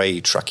a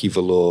grey tracky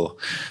velour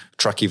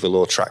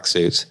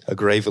tracksuit, a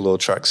grey velour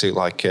tracksuit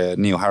like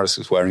Neil Harris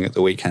was wearing at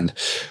the weekend.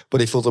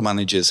 But if other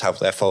managers have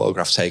their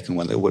photograph taken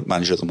when they're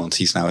Manager of the Month,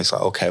 he's like,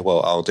 okay,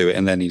 well, I'll do it.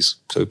 And then he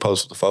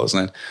posed for the photos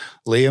and then,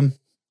 Liam, do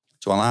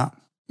you want that?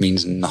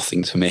 Means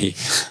nothing to me.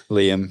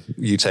 Liam,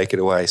 you take it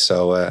away.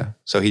 So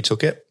he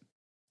took it.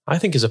 I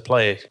think as a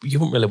player, you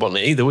wouldn't really want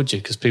it either, would you?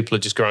 Because people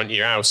would just go around to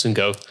your house and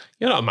go,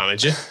 you're not a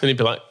manager. And he'd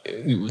be like,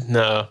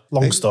 no.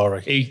 Long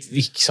story.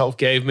 He sort of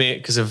gave me it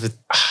because of...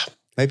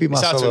 Maybe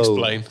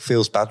Marcelo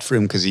feels bad for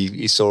him because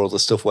he saw all the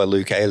stuff where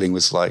Luke Ayling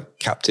was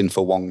captain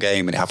for one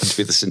game and it happened to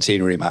be the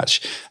centenary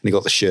match and he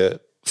got the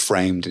shirt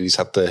framed and he's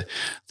had the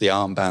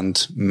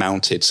armband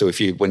mounted. So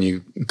when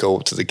you go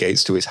up to the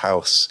gates to his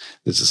house,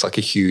 there's just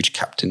a huge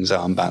captain's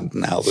armband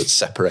now that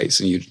separates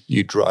and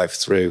you drive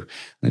through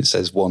and it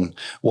says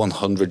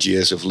 100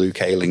 years of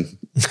Luke Ayling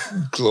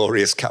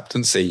glorious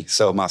captaincy.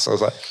 So Marcel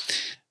was like,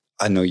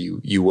 I know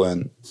you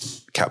weren't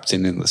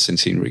captain in the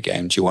centenary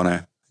game. Do you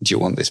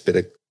want this bit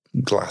of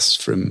glass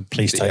from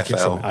Please take FL? it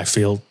from me. I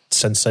feel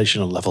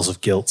sensational levels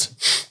of guilt.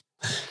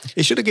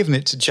 He should have given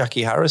it to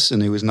Jackie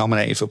Harrison, who was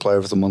nominated for Player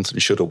of the Month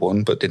and should have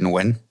won, but didn't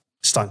win.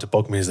 It's starting to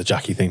bug me as the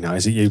Jackie thing now.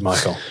 Is it you,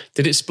 Michael?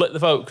 Did it split the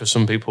vote? Because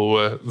some people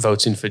were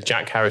voting for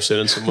Jack Harrison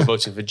and some were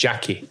voting for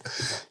Jackie.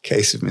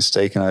 Case of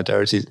mistaken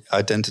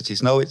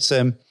identities. No,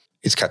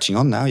 it's catching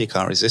on now. You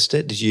can't resist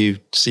it. Did you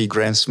see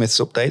Graham Smith's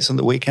updates on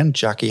the weekend?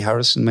 Jackie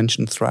Harrison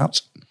mentioned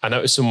throughout. I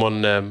noticed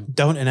someone...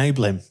 Don't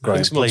enable him, Graham, I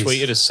think someone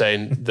please. tweeted us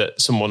saying that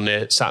someone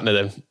sat near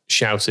them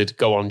shouted,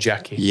 go on,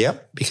 Jackie.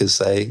 Yep, because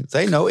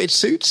they know it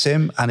suits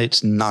him and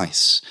it's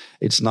nice.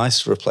 It's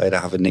nice for a player to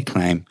have a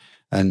nickname.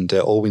 And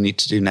all we need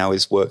to do now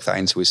is work that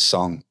into his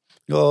song.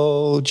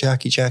 Oh,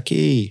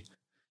 Jackie,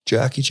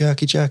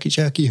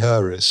 Jackie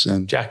Harris.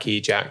 And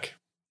Jackie Jack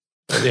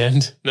at the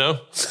end. No?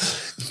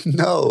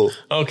 no.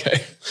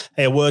 Okay.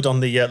 Hey, a word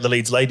on the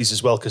Leeds ladies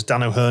as well, because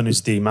Dan O'Hearn,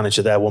 who's the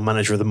manager there, won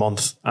Manager of the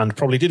Month and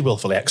probably did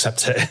willfully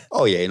accept it.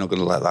 Oh, yeah, you're not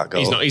going to let that go.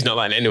 He's not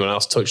letting anyone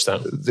else touch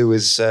that. There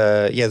was,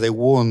 they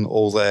won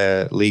all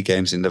their league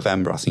games in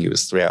November. I think it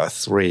was 3 out of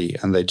 3,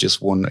 and they just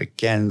won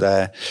again.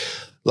 Their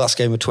last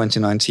game of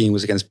 2019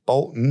 was against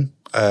Bolton,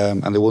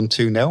 and they won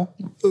 2-0.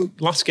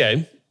 Last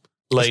game,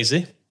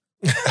 lazy.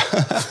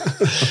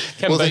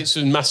 Ken Bates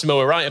and Massimo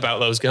were right about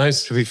those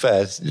guys. To be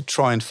fair,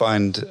 try and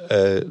find,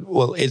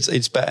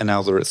 it's better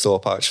now they're at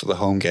Thorpe Arch for the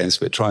home games,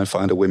 but try and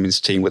find a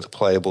women's team with a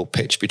playable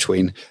pitch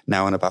between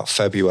now and about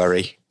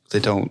February. They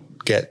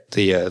don't get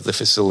the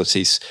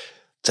facilities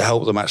to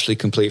help them actually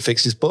complete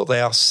fixes, but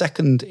they are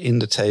second in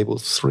the table,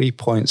 3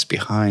 points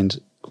behind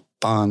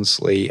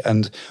Barnsley.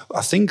 And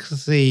I think Are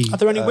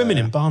there any women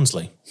in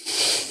Barnsley?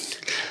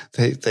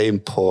 They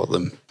import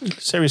them.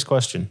 Serious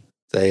question.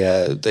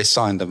 They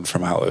signed them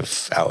from out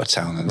of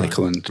town, and they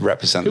come and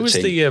represent Who the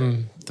team. Who was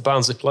the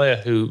Barnsley player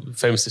who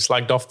famously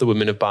slagged off the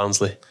women of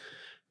Barnsley?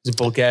 He's a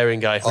Bulgarian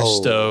guy,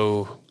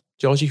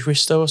 Georgi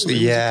Christo or something.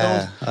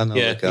 Yeah, I know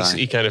the guy.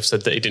 He kind of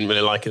said that he didn't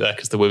really like it there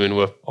because the women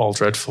were all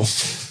dreadful.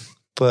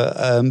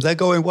 But they're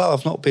going well.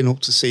 I've not been up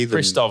to see them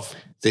Christov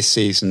this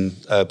season,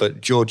 but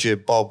Georgia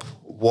Bob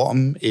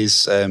Watton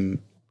is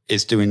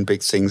doing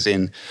big things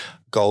in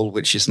goal,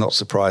 which is not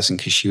surprising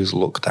because she was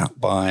looked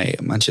at by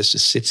Manchester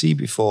City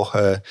before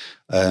her.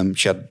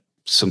 She had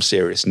some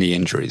serious knee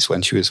injuries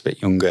when she was a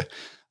bit younger.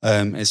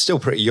 It's still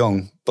pretty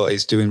young, but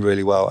is doing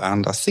really well.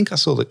 And I think I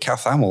saw that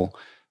Kath Hamill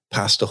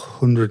passed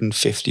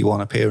 151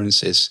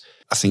 appearances,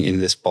 I think, in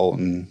this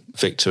Bolton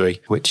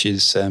victory, which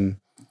is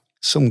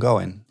some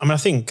going. I mean, I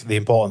think the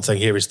important thing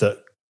here is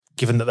that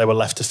given that they were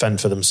left to fend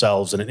for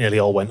themselves and it nearly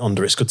all went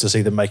under, it's good to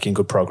see them making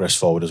good progress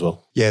forward as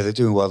well. Yeah, they're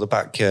doing well. They're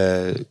back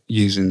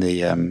using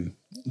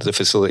the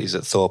facilities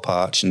at Thorpe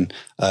Arch and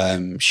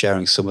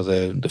sharing some of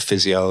the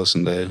physios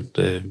and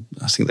the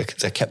I think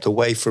they're kept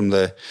away from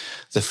the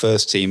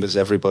first team as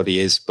everybody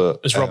is. But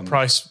has Rob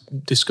Price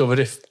discovered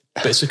if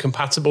bits are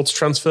compatible to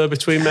transfer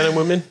between men and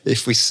women?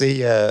 If we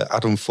see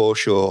Adam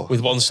Forshaw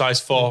with 1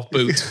 size 4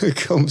 boot who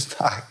comes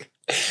back,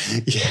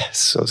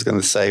 yes, I was going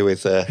to say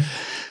with a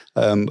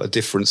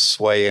different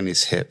sway in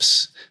his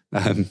hips.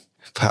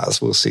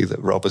 Perhaps we'll see that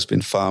Rob has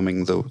been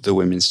farming the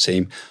women's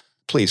team.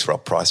 Please,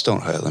 Rob Price,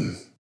 don't hurt them.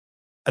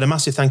 And a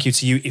massive thank you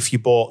to you if you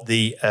bought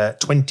the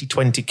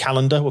 2020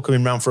 calendar. We're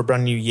coming round for a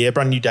brand new year,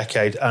 brand new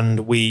decade,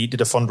 and we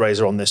did a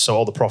fundraiser on this. So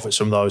all the profits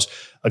from those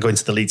are going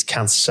to the Leeds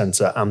Cancer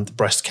Centre and the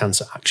Breast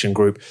Cancer Action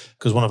Group,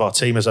 because one of our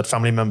team has had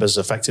family members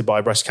affected by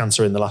breast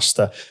cancer in the last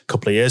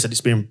couple of years, and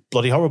it's been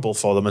bloody horrible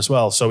for them as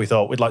well. So we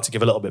thought we'd like to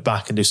give a little bit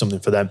back and do something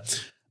for them.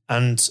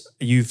 And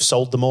you've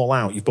sold them all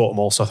out. You've bought them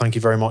all. So thank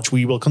you very much.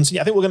 We will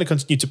continue. I think we're going to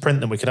continue to print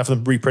them. We can have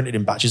them reprinted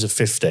in batches of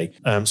 50.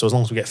 So as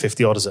long as we get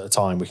 50 orders at a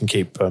time, we can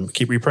keep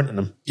reprinting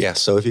them. Yeah.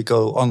 So if you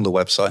go on the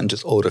website and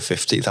just order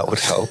 50, that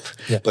would help.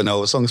 Yeah. But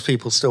no, as long as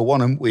people still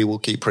want them, we will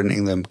keep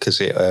printing them because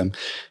it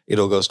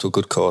all goes to a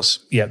good cause.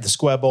 Yeah.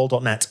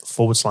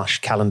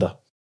 thesquareball.net/calendar.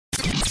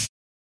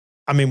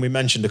 I mean, we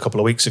mentioned a couple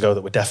of weeks ago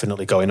that we're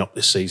definitely going up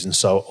this season.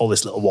 So all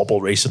this little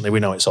wobble recently, we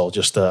know it's all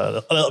just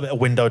a little bit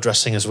of window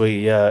dressing as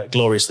we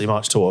gloriously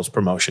march towards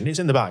promotion. It's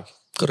in the bag.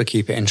 Got to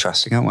keep it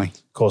interesting, haven't we?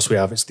 Of course we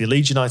have. It's the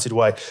Leeds United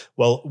way.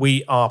 Well,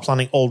 we are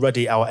planning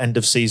already our end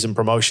of season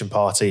promotion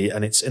party,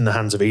 and it's in the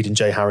hands of Eden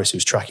J. Harris,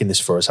 who's tracking this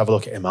for us. Have a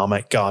look at him. Our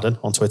mate Garden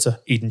on Twitter,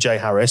 Eden J.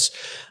 Harris.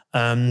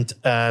 And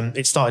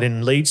it started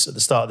in Leeds at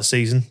the start of the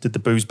season, did the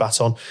booze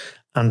baton.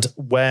 And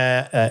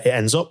where it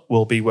ends up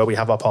will be where we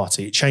have our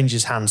party. It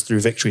changes hands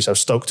through victory. So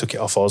Stoke took it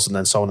off us and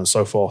then so on and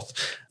so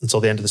forth until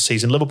the end of the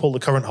season. Liverpool, the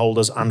current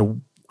holders,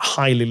 and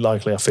highly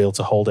likely, I feel,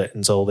 to hold it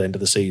until the end of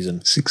the season.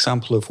 It's an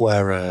example of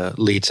where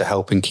Leeds are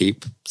helping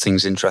keep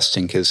things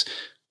interesting, because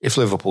if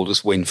Liverpool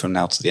just win from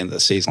now to the end of the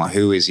season, like,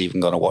 who is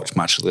even going to watch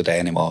Match of the Day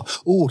anymore?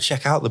 Oh,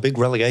 check out the big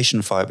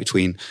relegation fight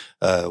between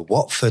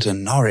Watford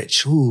and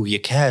Norwich. Ooh, you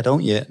care,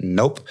 don't you?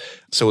 Nope.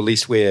 So at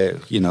least we're,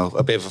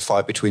 a bit of a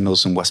fight between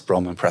us and West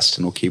Brom and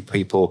Preston will keep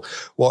people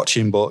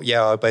watching. But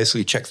yeah, I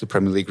basically check the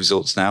Premier League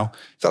results now.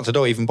 In fact, I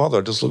don't even bother.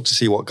 I just look to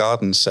see what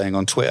Garden's saying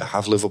on Twitter.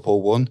 Have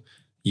Liverpool won?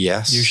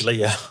 Yes. Usually,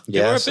 yeah.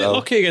 Yeah, we're a bit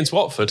lucky against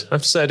Watford. I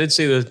have to say, I did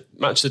see the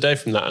Match of the Day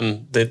from that,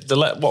 and they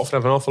let Watford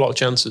have an awful lot of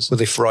chances. Were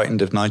they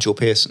frightened of Nigel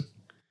Pearson?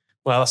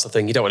 Well, that's the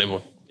thing. You don't want him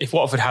on. If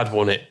Watford had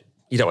won it,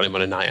 you don't want him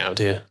on a night out,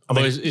 do you?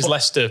 Although his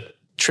Leicester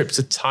trip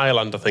to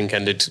Thailand, I think,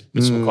 ended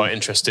with some quite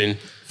interesting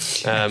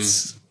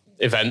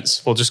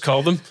events, we'll just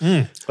call them.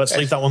 Let's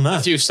leave that one there.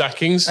 A few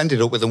sackings. Ended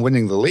up with them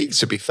winning the league,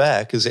 to be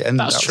fair, because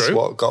that's true.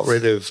 What got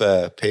rid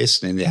of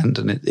Pearson in the end,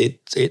 and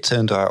it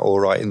turned out all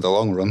right in the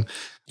long run.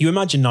 You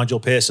imagine Nigel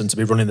Pearson to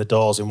be running the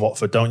doors in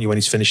Watford, don't you, when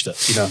he's finished at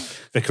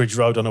Vicarage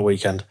Road on a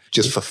weekend?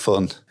 Just for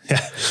fun.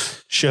 Yeah,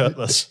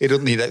 shirtless. He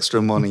doesn't need extra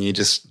money,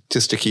 just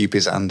to keep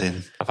his hand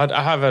in.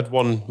 I have had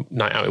one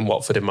night out in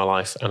Watford in my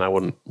life, and I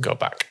wouldn't go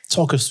back.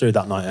 Talk us through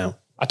that night out.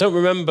 I don't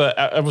remember.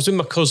 I was with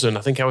my cousin.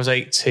 I think I was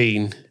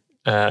 18,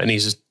 and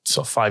he's a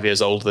sort of 5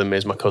 years older than me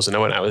as my cousin. I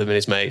went out with him and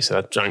his mates, and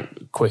I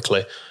drank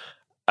quickly.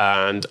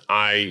 And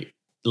I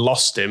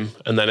lost him.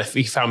 And then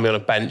he found me on a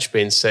bench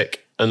being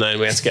sick. And then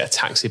we had to get a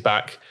taxi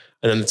back.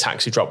 And then the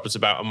taxi dropped us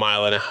about a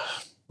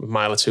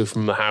mile or two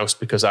from the house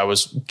because I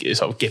was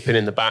sort of gipping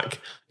in the back.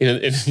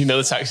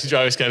 The taxi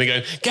driver's kind of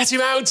going, get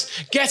him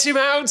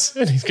out.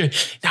 And he's going,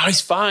 no,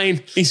 he's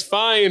fine.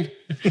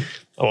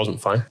 I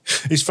wasn't fine.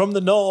 He's from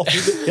the north.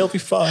 He'll be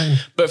fine.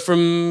 But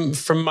from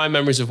my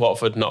memories of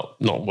Watford, not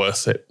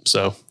worth it.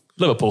 So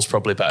Liverpool's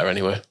probably better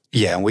anyway.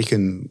 Yeah, and we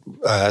can,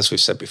 as we've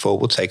said before,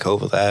 we'll take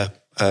over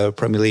their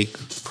Premier League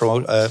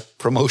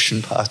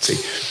promotion party.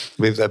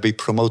 They'll be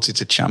promoted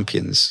to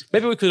champions.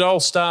 Maybe we could all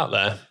start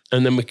there,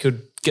 and then we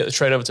could get the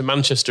train over to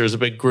Manchester as a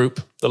big group.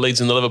 The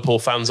Leeds and the Liverpool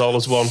fans all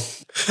as one.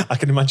 I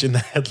can imagine the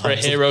headline. For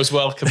a hero's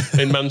welcome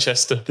in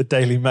Manchester. The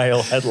Daily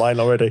Mail headline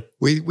already.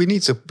 We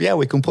need to,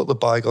 we can put the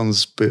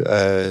bygones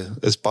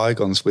as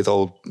bygones with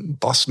old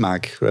Boss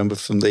Mag. Remember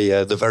from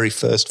the very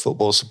first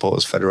Football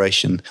Supporters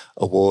Federation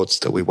awards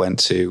that we went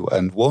to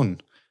and won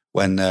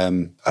when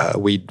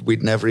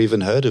we'd never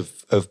even heard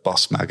of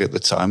Boss Mag at the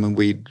time, and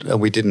we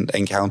didn't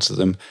encounter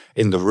them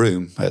in the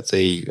room at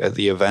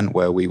the event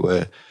where we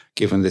were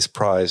given this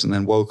prize, and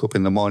then woke up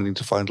in the morning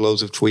to find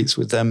loads of tweets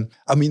with them.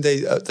 I mean,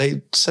 they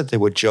said they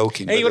were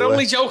joking. Hey, we're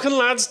only joking,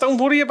 lads. Don't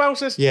worry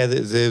about it. Yeah,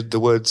 the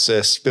words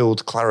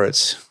 "spilled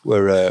claret"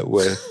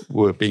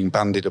 were being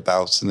bandied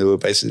about, and they were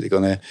basically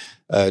going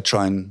to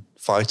try and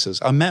fight us.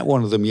 I met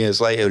one of them years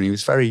later, and he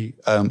was very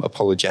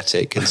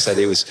apologetic and said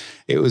it was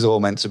all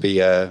meant to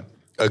be a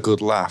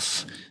good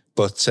laugh,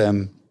 but.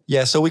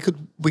 Yeah, so we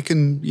can,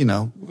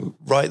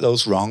 right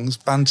those wrongs,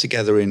 band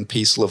together in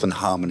peace, love and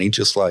harmony,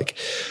 just like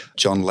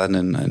John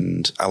Lennon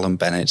and Alan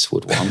Bennett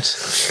would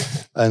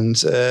want,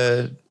 and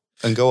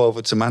go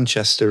over to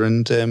Manchester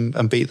and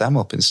beat them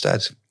up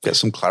instead. Get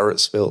some claret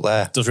spilt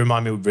there. It does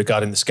remind me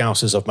regarding the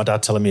Scousers of my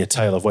dad telling me a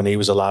tale of when he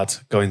was a lad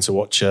going to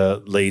watch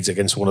Leeds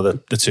against one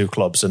of the two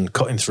clubs and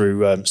cutting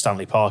through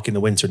Stanley Park in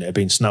the winter, and it had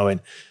been snowing.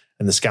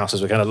 And the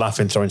Scousers were kind of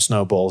laughing, throwing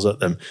snowballs at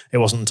them. It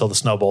wasn't until the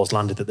snowballs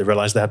landed that they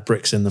realised they had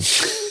bricks in them.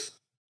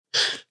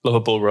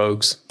 Liverpool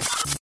rogues.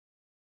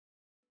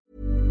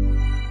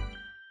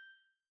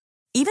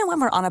 Even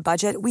when we're on a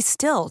budget, we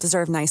still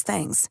deserve nice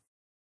things.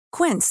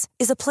 Quince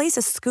is a place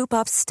to scoop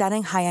up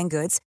stunning high-end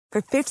goods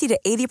for 50 to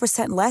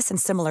 80% less than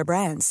similar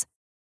brands.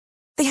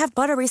 They have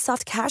buttery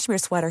soft cashmere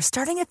sweaters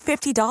starting at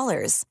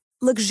 $50,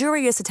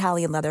 luxurious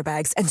Italian leather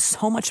bags, and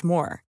so much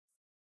more.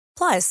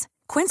 Plus,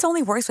 Quince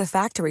only works with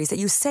factories that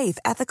use safe,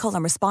 ethical,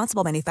 and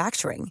responsible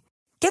manufacturing.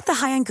 Get the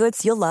high-end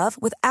goods you'll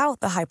love without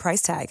the high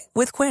price tag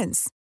with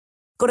Quince.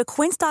 Go to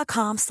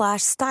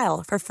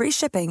quince.com/style for free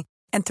shipping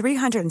and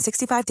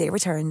 365-day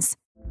returns.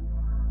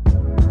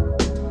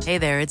 Hey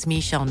there, it's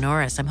Michelle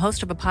Norris. I'm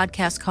host of a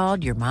podcast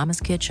called Your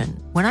Mama's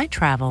Kitchen. When I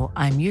travel,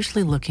 I'm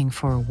usually looking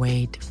for a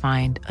way to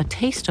find a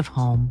taste of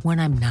home when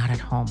I'm not at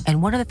home.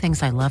 And one of the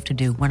things I love to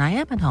do when I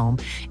am at home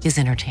is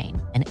entertain.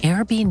 And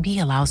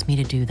Airbnb allows me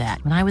to do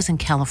that. When I was in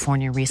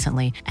California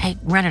recently, I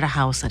rented a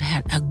house that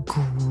had a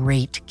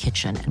great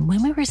kitchen. And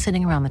when we were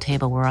sitting around the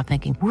table, we were all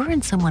thinking, we're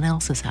in someone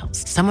else's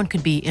house. Someone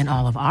could be in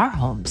all of our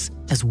homes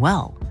as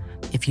well.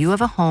 If you have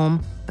a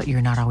home, but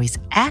you're not always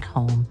at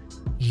home,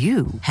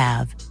 you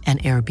have an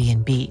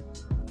Airbnb.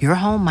 Your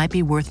home might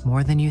be worth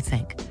more than you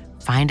think.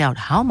 Find out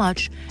how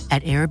much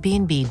at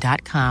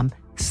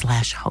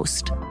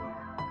airbnb.com/host.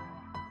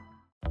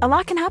 A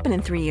lot can happen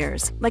in 3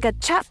 years, like a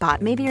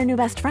chatbot may be your new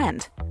best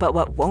friend. But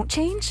what won't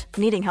change?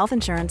 Needing health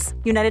insurance.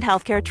 United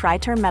Healthcare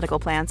Tri-Term Medical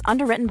Plans,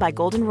 underwritten by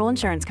Golden Rule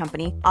Insurance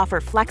Company,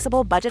 offer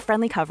flexible,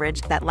 budget-friendly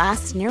coverage that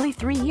lasts nearly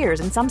 3 years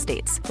in some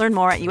states. Learn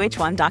more at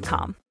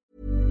uh1.com.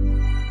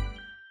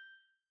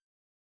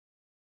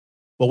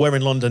 Well, we're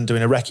in London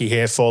doing a recce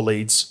here for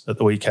Leeds at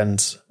the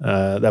weekend.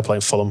 They're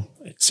playing Fulham.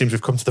 It seems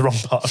we've come to the wrong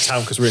part of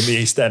town because we're in the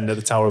East End at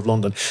the Tower of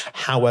London.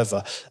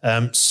 However,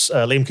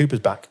 Liam Cooper's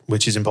back,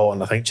 which is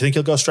important, I think. Do you think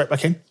he'll go straight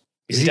back in?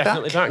 Is he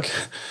definitely back?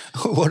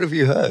 What have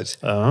you heard?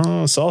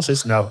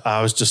 Sources. No,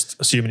 I was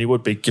just assuming he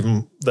would be,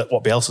 given that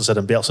what Bielsa said,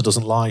 and Bielsa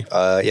doesn't lie.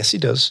 Yes, he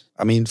does.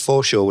 I mean,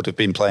 Forshaw would have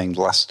been playing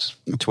the last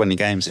 20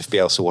 games if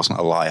Bielsa wasn't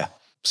a liar.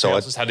 So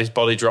Bielsa's had his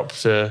body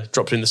dropped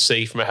in the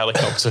sea from a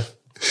helicopter.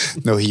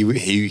 No,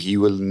 he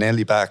will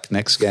nearly back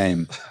next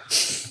game.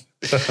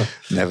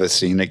 Never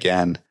seen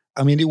again.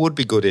 I mean, it would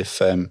be good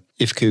if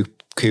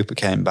Cooper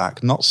came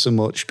back. Not so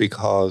much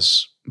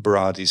because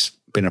Berardi's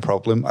been a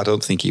problem. I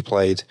don't think he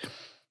played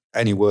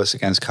any worse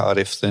against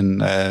Cardiff than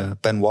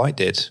Ben White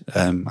did.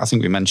 I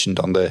think we mentioned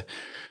on the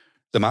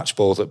match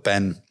ball that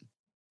Ben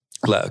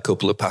let a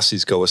couple of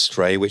passes go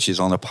astray, which is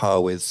on a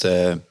par with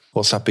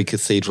what's that big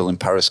cathedral in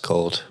Paris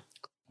called?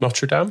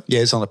 Notre Dame? Yeah,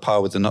 it's on a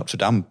par with the Notre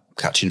Dame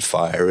catching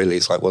fire, really.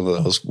 It's like one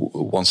of those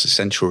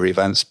once-a-century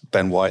events.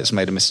 Ben White has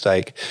made a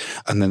mistake.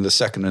 And then the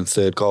second and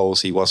third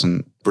goals, he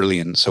wasn't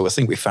brilliant. So I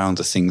think we found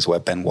the things where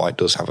Ben White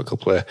does have a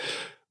couple of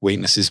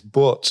weaknesses.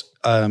 But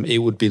it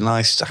would be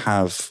nice to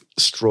have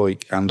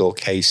Struijk and or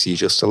Casey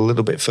just a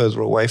little bit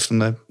further away from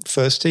the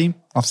first team.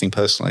 I think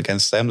personally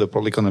against them, they're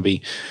probably going to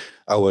be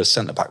our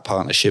centre-back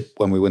partnership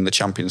when we win the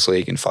Champions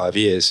League in 5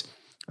 years.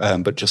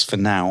 But just for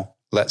now,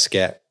 let's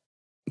get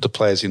the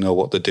players who know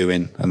what they're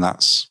doing. And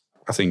that's,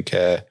 I think,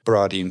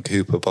 Berardi and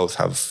Cooper both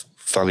have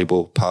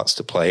valuable parts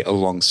to play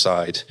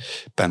alongside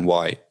Ben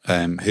White,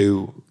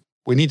 who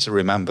we need to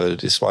remember,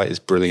 despite his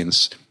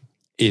brilliance,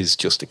 is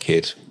just a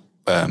kid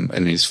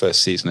in his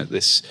first season at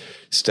this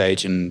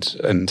stage.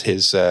 And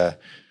his, I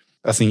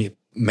think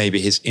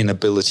maybe his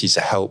inability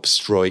to help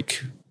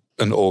strike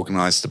and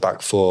organise the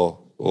back four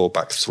or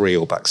back three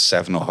or back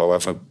seven or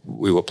however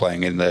we were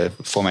playing in the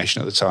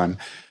formation at the time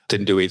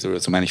didn't do either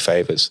of them any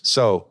favours.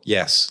 So,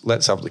 yes,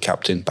 let's have the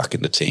captain back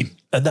in the team.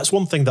 And that's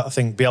one thing that I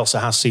think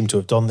Bielsa has seemed to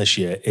have done this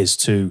year, is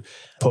to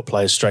put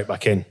players straight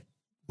back in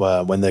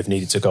when they've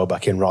needed to go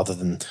back in, rather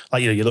than,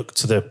 like, you look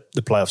to the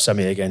playoff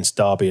semi against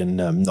Derby and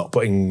not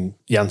putting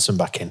Janssen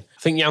back in.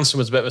 I think Janssen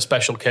was a bit of a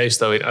special case,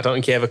 though. I don't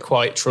think he ever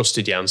quite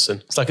trusted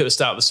Janssen. It's like at the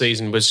start of the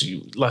season,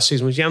 last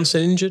season, was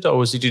Janssen injured,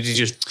 or did he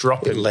just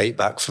drop him? Late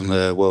back from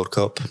the World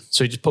Cup.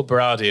 So he just put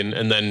Berardi in,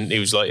 and then he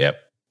was like, yep.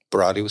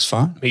 Berardi was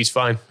fine. He's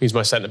fine. He's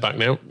my centre-back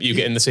now. You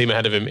get in the team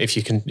ahead of him if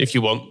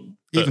you want.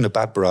 But even a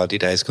bad Berardi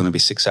day is going to be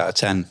 6 out of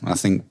 10. I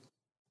think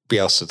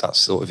Bielsa, that's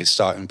sort of his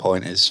starting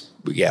point is,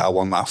 I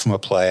want that from a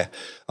player.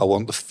 I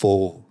want the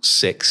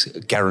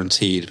 4-6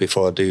 guaranteed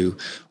before I do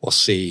or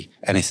see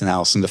anything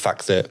else. And the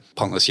fact that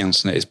Pontus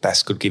Jansson at his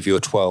best could give you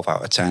a 12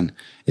 out of 10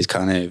 is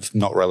kind of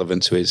not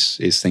relevant to his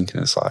thinking.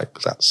 It's like,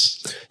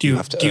 you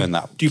have to earn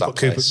that. Do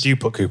you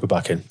put Cooper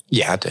back in?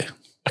 Yeah, I do.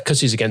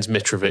 Because he's against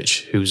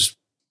Mitrovic, who's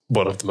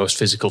one of the most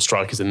physical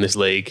strikers in this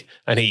league.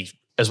 And he,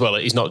 as well,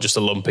 he's not just a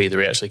lump either.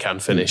 He actually can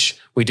finish.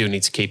 We do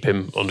need to keep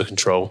him under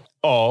control.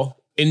 Or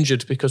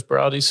injured because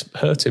Berardi's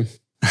hurt him.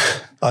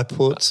 I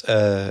put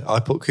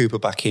Cooper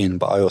back in,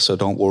 but I also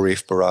don't worry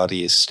if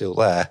Berardi is still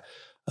there.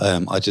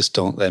 I just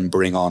don't then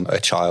bring on a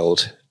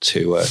child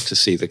to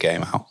see the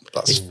game out.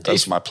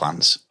 Those are my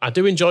plans. I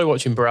do enjoy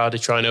watching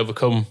Berardi try and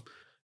overcome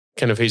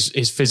kind of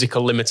his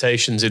physical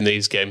limitations in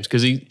these games,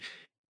 because he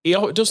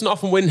doesn't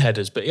often win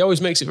headers, but he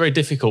always makes it very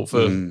difficult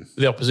for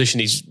the opposition.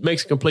 He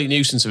makes a complete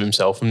nuisance of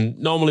himself, and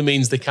normally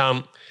means they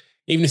can't,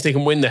 even if they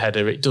can win the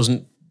header, it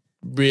doesn't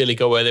really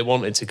go where they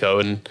want it to go.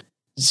 And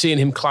seeing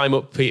him climb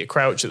up Peter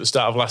Crouch at the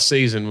start of last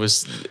season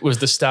was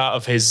the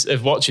start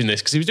of watching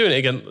this, because he was doing it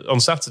again on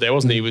Saturday,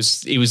 wasn't he?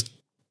 He was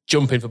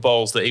jumping for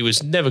balls that he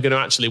was never going to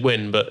actually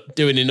win, but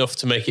doing enough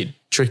to make it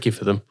tricky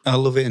for them. I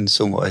love it in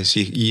some ways.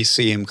 You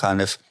see him kind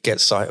of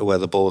get sight of where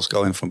the ball's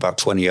going from about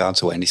 20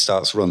 yards away, and he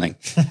starts running.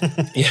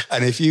 Yeah.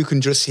 And if you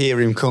can just hear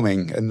him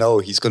coming and know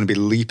he's going to be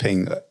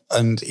leaping,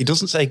 and he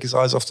doesn't take his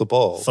eyes off the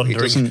ball.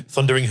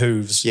 Thundering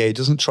hooves. Yeah, he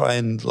doesn't try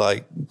and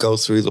like go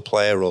through the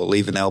player or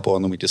leave an elbow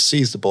on them. He just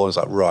sees the ball and is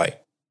like, right,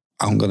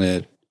 I'm going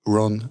to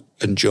run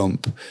and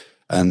jump.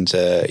 And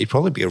he'd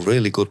probably be a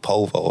really good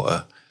pole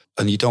vaulter.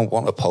 And you don't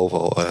want a pole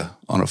vaulter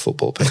on a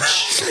football pitch.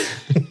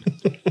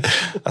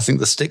 I think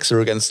the sticks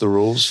are against the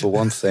rules, for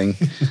one thing.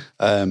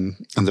 And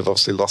they've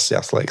obviously lost the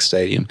Athletic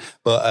Stadium.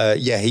 But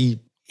he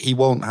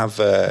won't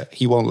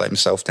he won't let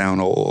himself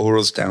down or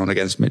us down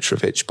against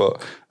Mitrovic.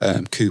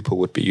 But Cooper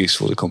would be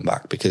useful to come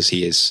back, because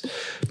he is,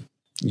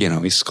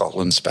 he's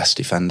Scotland's best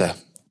defender.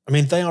 I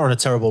mean, they are in a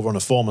terrible run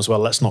of form as well.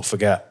 Let's not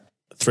forget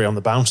 3 on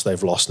the bounce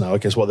they've lost now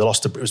against what they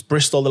lost to. It was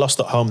Bristol, they lost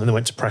at home, then they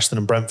went to Preston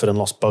and Brentford and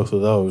lost both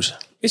of those.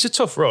 It's a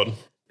tough run,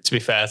 to be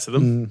fair to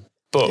them.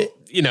 But,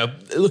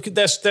 look at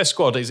their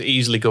squad is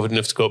easily good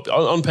enough to go up.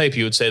 On paper,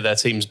 you would say their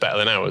team's better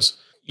than ours.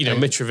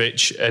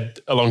 Mitrovic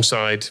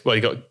alongside,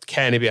 you got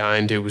Kearney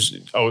behind, who was,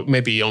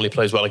 maybe he only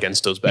plays well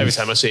against us, but every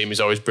time I see him,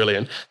 he's always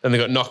brilliant. Then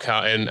they've got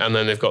Knockout in, and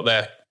then they've got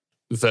their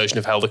version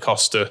of Helder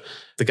Costa,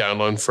 the guy on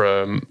loan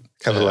from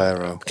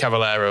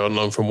Cavallero on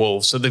loan from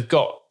Wolves. So they've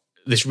got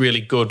this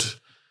really good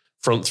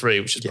front three,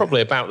 which is probably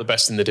about the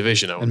best in the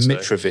division, I would say.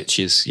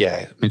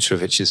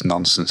 Mitrovic is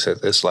nonsense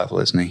at this level,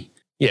 isn't he?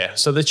 Yeah,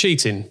 so they're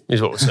cheating,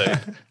 is what we're saying.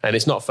 And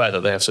it's not fair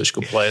that they have such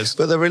good players.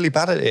 But they're really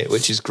bad at it,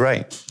 which is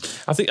great.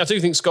 I do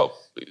think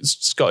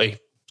Scotty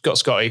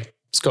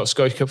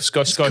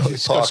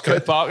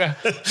Parker.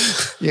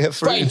 Yeah,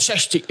 brain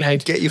chestic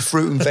lad. Get your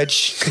fruit and veg.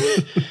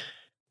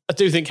 I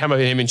do think having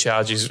him in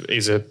charge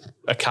is a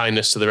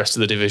kindness to the rest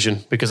of the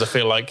division, because I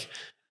feel like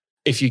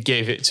if you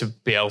gave it to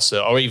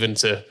Bielsa or even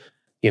to,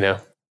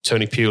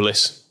 Tony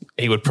Pulis,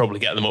 he would probably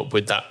get them up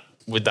with that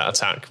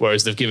attack.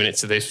 Whereas they've given it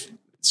to this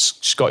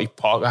Scotty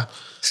Parker.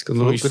 He's going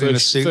to look good in a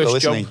suit, though,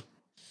 isn't he?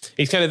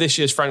 He's kind of this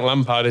year's Frank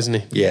Lampard, isn't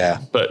he? Yeah.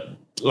 But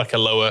like a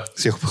lower,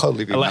 so he'll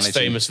probably be less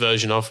famous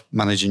version of.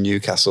 Managing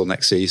Newcastle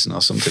next season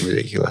or something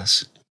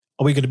ridiculous.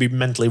 Are we going to be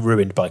mentally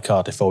ruined by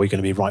Cardiff, or are we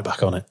going to be right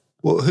back on it?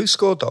 Well,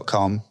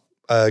 WhoScored.com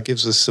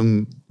gives us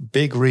some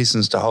big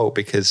reasons to hope,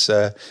 because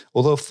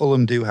although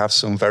Fulham do have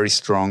some very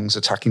strongs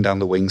attacking down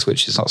the wings,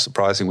 which is not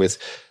surprising with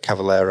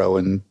Cavallero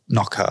and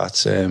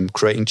Knockaert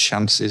creating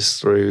chances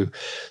through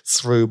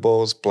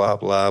balls, blah,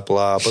 blah,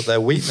 blah. But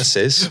their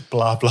weaknesses...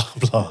 blah, blah,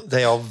 blah.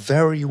 They are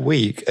very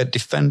weak at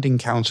defending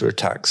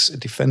counter-attacks,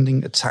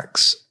 defending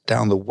attacks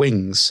down the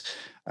wings,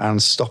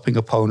 and stopping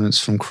opponents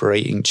from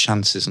creating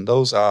chances. And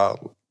those are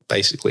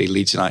basically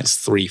Leeds United's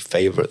 3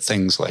 favourite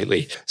things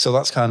lately. So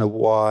that's kind of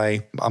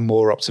why I'm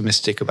more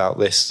optimistic about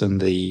this than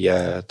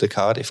the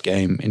Cardiff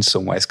game in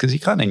some ways, because you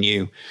kind of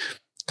knew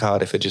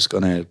Cardiff are just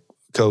going to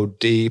go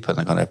deep and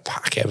they're going to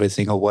pack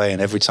everything away.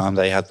 And every time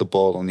they had the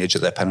ball on the edge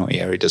of their penalty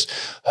area, just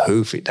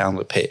hoof it down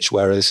the pitch.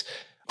 Whereas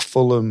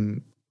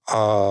Fulham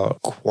are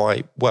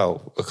quite,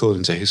 well,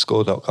 according to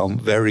WhoScored.com,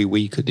 very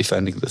weak at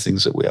defending the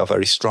things that we are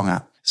very strong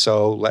at.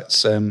 So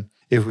let's,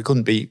 if we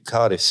couldn't beat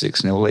Cardiff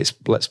 6-0,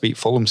 let's beat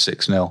Fulham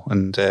 6-0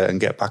 and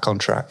get back on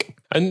track.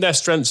 And their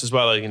strengths as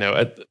well, you know,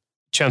 a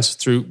chance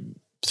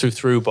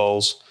through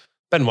balls.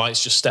 Ben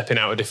White's just stepping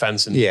out of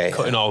defence and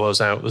cutting all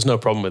those out. There's no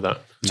problem with that.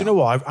 Do you know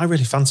what? I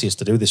really fancy us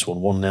to do this one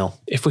 1-0.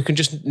 If we can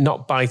just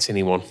not bite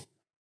anyone.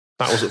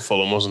 That was at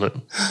Fulham, wasn't it?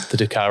 The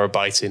Dakara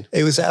biting.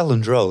 It was at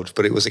Elland Road,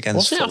 but it was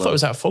against Fulham. I thought it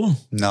was at Fulham.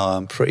 No,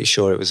 I'm pretty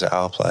sure it was at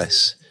our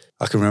place.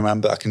 I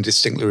can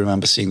distinctly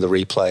remember seeing the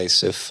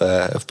replays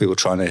of people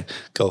trying to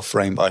go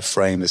frame by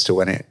frame as to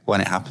when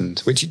it happened,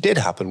 which it did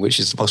happen, which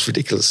is the most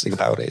ridiculous thing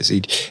about it, is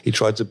he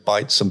tried to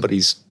bite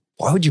somebody's.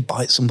 Why would you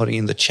bite somebody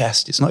in the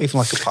chest? It's not even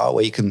like a part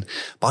where you can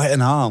bite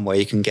an arm, where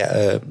you can get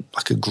a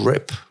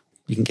grip.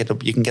 You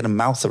can get a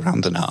mouth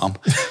around an arm.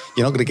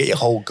 You're not going to get your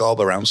whole gob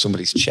around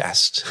somebody's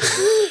chest.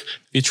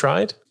 You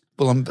tried?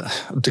 Well,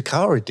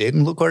 Dakara did,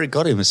 and look where it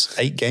got him. It's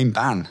 8-game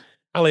ban.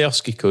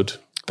 Alioski could,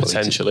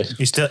 potentially.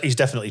 He's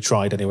definitely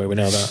tried anyway, we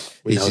know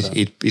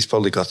that. He's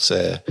probably got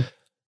a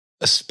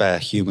spare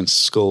human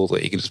skull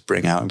that he can just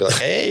bring out and be like,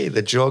 hey,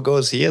 the jaw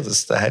goes here,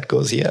 the head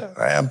goes here.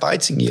 I am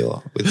biting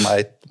you with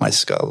my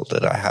skull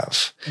that I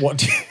have. What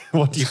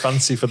do you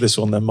fancy for this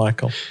one then,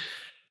 Michael?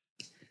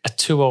 A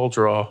 2-2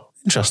 draw.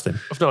 Interesting.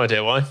 I've no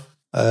idea why.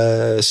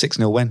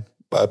 6-0 win,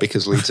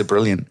 because Leeds are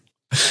brilliant.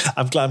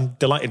 I'm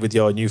delighted with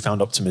your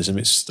newfound optimism.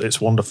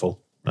 It's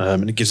wonderful.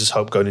 And it gives us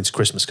hope going into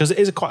Christmas, because it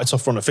is quite a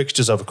tough run of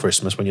fixtures over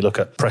Christmas when you look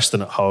at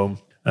Preston at home,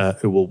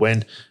 who will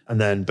win, and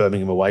then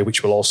Birmingham away,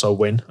 which will also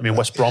win. I mean,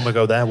 West Brom will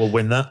go there, we'll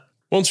win that.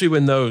 Once we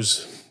win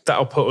those,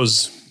 that'll put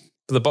us,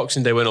 the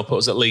Boxing Day win will put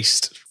us at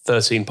least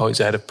 13 points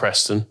ahead of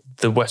Preston.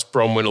 The West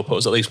Brom win will put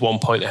us at least 1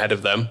 point ahead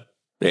of them.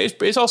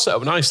 It's all set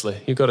up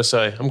nicely, you've got to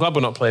say. I'm glad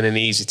we're not playing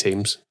any easy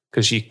teams,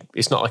 because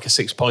it's not like a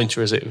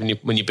 6-pointer, is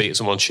it, when you beat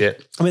someone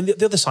shit? I mean,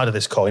 the other side of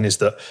this coin is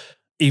that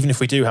even if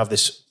we do have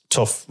this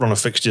tough run of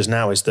fixtures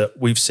now, is that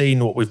we've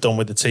seen what we've done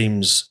with the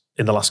teams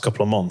in the last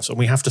couple of months, and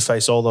we have to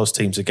face all those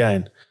teams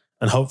again,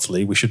 and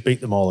hopefully we should beat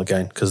them all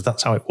again, because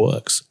that's how it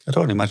works. I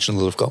don't imagine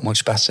they'll have got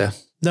much better.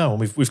 No,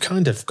 and we've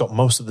kind of got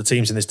most of the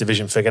teams in this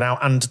division figured out.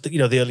 And, you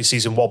know, the early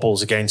season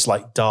wobbles against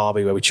like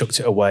Derby, where we chucked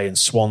it away, and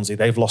Swansea,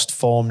 they've lost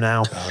form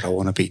now. God, I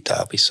want to beat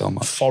Derby so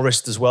much.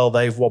 Forest as well,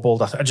 they've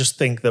wobbled. I just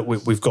think that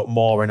we've got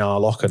more in our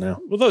locker now.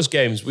 Well, those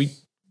games, we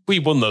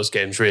won those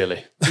games,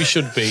 really. We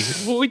should be.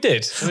 Well, we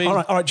did. I mean,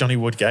 all right, Johnny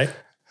Woodgate.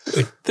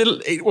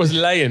 It was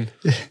laying.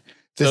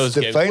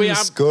 The final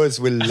scores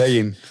were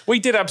laying. We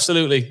did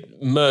absolutely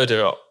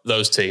murder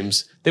those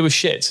teams. They were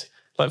shit.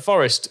 Like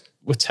Forest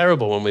were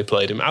terrible when we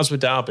played them, as were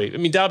Derby. I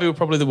mean, Derby were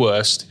probably the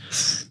worst.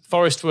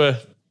 Forest were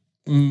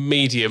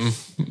medium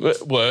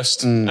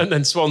worst. And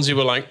then Swansea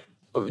were like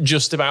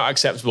just about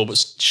acceptable,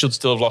 but should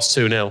still have lost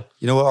 2-0.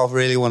 You know what I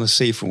really want to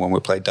see from when we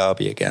play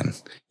Derby again?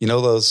 You know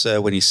those,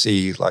 when you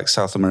see like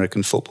South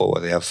American football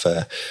where they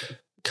have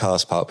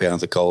cars parked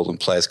behind the goal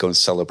and players go and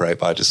celebrate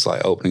by just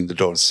like opening the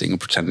door and sitting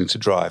and pretending to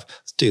drive?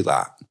 Let's do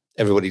that.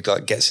 Everybody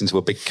like gets into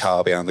a big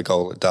car behind the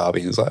goal at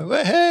Derby and is like,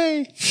 well,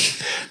 hey,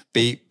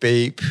 beep,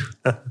 beep.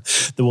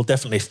 There will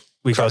definitely...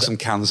 Crack some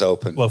cans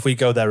open. Well, if we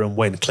go there and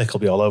win, Click will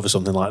be all over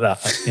something like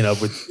that. You know,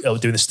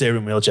 doing the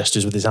steering wheel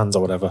gestures with his hands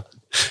or whatever.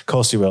 Of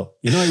course he will.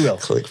 You know he will.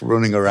 Click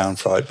running around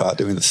Pride Park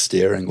doing the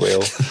steering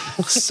wheel.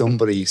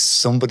 somebody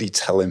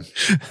tell him.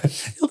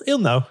 He'll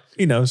know.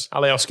 He knows.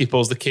 Alioski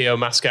pulls the Keo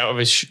mask out of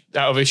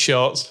his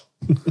shorts.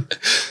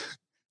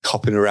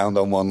 Hopping around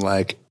on one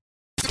leg.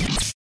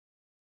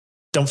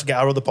 Don't forget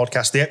our other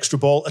podcast, The Extra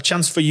Ball, a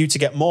chance for you to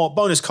get more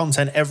bonus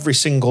content every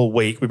single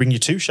week. We bring you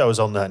 2 shows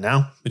on there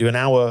now. We do an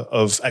hour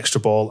of Extra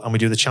Ball and we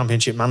do the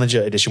Championship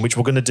Manager edition, which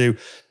we're going to do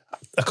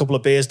a couple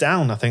of beers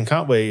down, I think,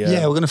 aren't we?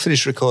 Yeah, we're going to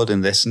finish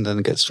recording this and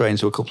then get straight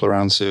into a couple of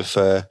rounds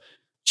of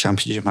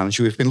Championship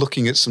Manager. We've been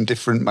looking at some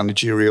different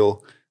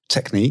managerial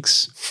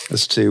techniques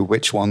as to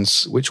which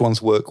ones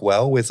work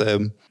well with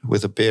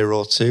a beer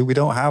or two. We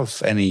don't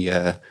have any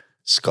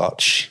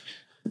Scotch,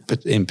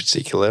 but in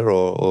particular,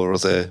 or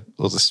other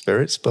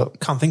spirits, but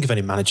can't think of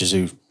any managers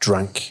who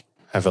drank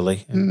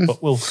heavily,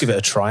 but we'll give it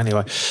a try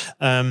anyway.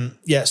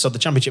 So the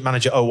Championship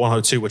Manager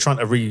 0102, we're trying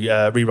to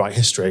rewrite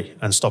history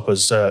and stop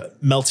us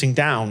melting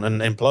down and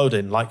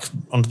imploding like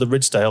under the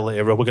Ridsdale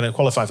era. We're going to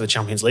qualify for the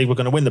Champions League, we're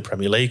going to win the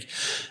Premier League,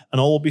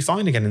 and all will be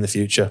fine again in the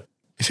future.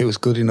 If it was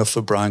good enough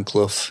for Brian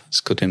Clough,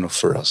 it's good enough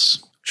for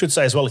us. Should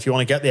say as well, if you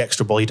want to get the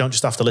Extra Ball, you don't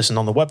just have to listen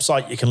on the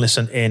website. You can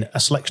listen in a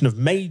selection of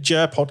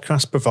major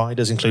podcast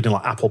providers, including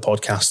like Apple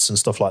Podcasts and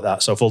stuff like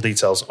that. So full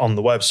details on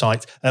the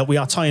website. We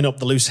are tying up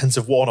the loose ends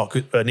of Warnock,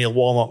 Neil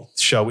Warnock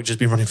show, which has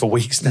been running for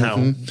weeks now.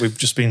 We've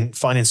just been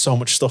finding so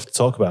much stuff to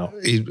talk about.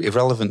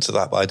 Irrelevant to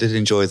that, but I did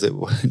enjoy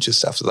that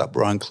just after that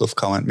Brian Clough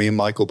comment, me and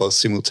Michael both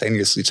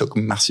simultaneously took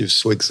massive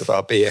swigs of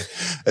our beer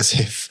as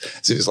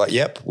if it was like,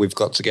 yep, we've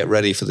got to get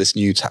ready for this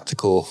new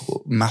tactical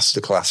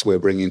masterclass we're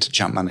bringing to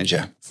Champ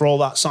Manager. For all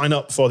that, sign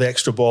up for the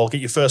Extra Ball. Get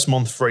your first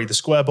month free.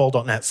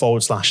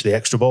 thesquareball.net/the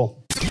Extra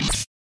Ball.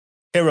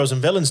 Heroes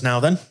and villains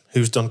now then.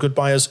 Who's done good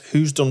by us?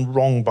 Who's done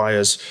wrong by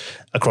us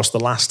across the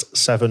last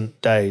 7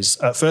 days?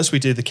 First, we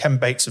do the Ken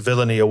Bates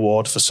Villainy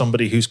Award for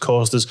somebody who's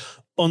caused us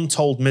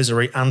untold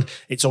misery. And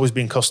it's always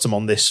been custom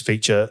on this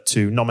feature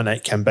to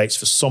nominate Ken Bates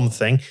for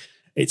something.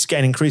 It's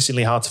getting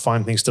increasingly hard to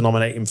find things to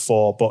nominate him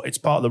for, but it's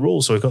part of the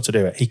rules, so we've got to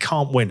do it. He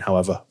can't win,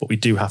 however, but we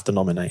do have to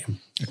nominate him.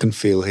 I can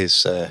feel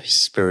his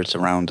spirit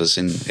around us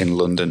in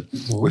London.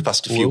 We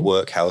passed a few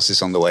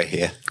workhouses on the way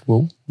here.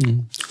 Well,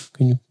 can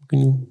you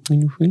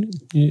feel it?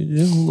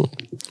 Yeah.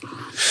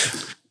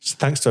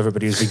 Thanks to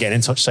everybody who's been getting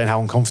in touch saying how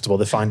uncomfortable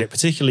they find it,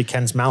 particularly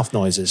Ken's mouth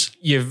noises.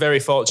 You're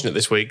very fortunate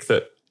this week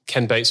that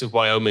Ken Bates of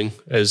Wyoming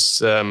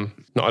has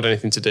not had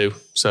anything to do.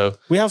 So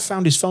we have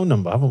found his phone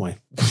number, haven't we?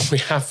 We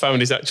have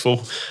found his actual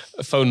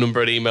phone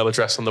number and email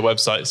address on the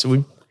website.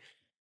 So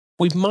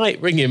we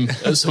might ring him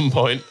at some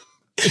point.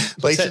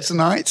 Later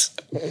tonight?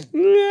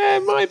 Yeah,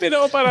 it might be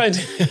not a bad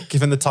idea.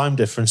 Given the time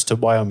difference to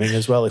Wyoming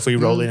as well, if we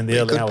roll in the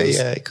early hours.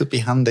 It could be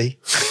handy.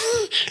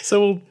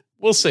 So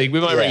we'll see. We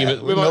might ring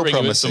him. We might ring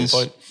him at some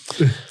point.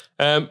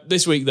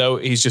 This week, though,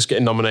 he's just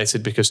getting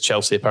nominated because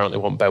Chelsea apparently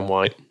want Ben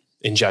White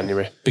in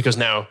January, because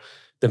now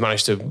they've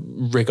managed to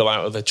wriggle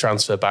out of the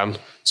transfer ban.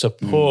 So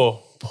poor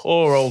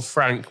old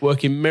Frank,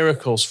 working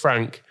miracles,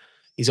 Frank,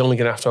 he's only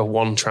going to have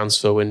one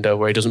transfer window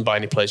where he doesn't buy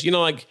any players. You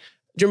know, like, do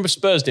you remember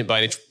Spurs didn't buy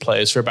any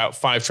players for about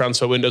 5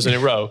 transfer windows in a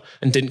row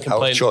and didn't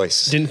complain?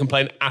 Didn't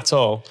complain at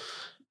all.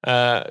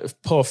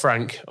 Poor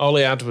Frank. All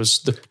he had was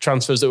the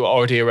transfers that were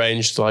already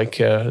arranged, like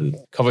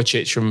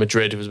Kovacic from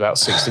Madrid, who was about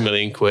 60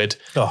 million quid.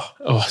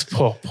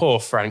 Poor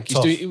Frank.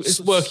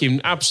 He's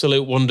working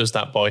absolute wonders,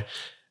 that boy.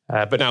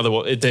 But now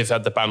they've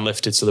had the ban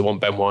lifted, so they want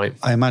Ben White.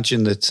 I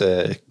imagine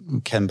that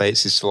Ken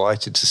Bates is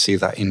delighted to see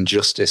that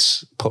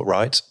injustice put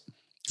right,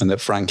 and that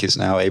Frank is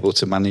now able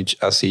to manage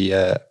as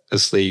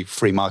the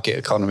free market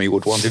economy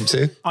would want him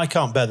to. I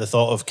can't bear the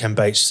thought of Ken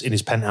Bates in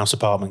his penthouse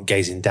apartment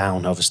gazing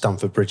down over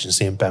Stamford Bridge and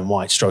seeing Ben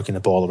White stroking the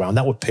ball around.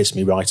 That would piss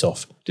me right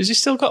off. Does he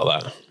still got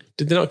that?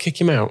 Did they not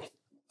kick him out?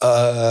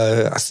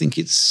 I think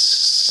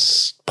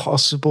it's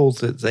possible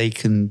that they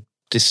can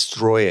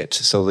destroy it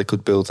so they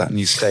could build that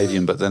new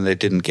stadium, but then they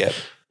didn't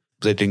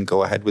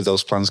go ahead with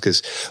those plans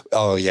because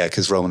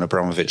Roman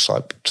Abramovich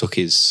took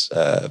his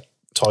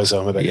toys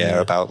home a bit.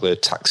 Yeah, about the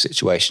tax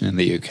situation in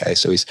the UK.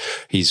 So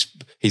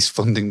he's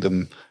funding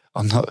them.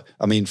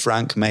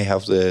 Frank may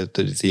have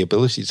the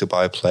ability to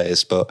buy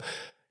players, but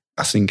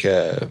I think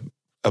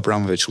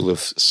Abramovich will have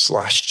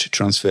slashed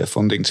transfer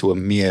funding to a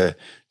mere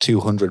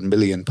 200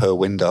 million per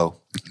window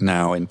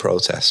now in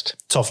protest.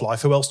 Tough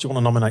life. Who else do you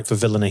want to nominate for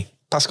villainy?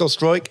 Pascal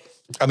Struijk.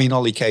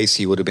 Ollie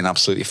Casey would have been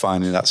absolutely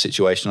fine in that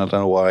situation. I don't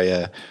know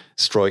why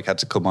Struijk had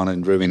to come on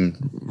and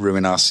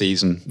ruin our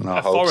season and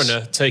our hopes.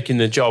 Foreigner taking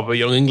the job a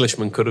young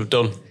Englishman could have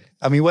done.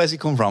 Where's he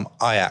come from?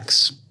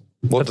 Ajax.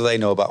 What do they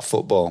know about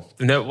football?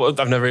 No,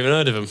 I've never even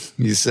heard of him.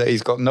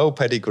 He's got no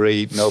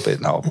pedigree, no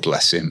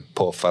bless him,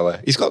 poor fella.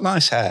 He's got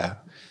nice hair.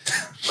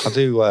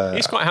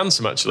 He's quite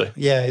handsome, actually.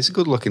 Yeah, he's a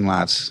good-looking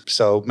lad.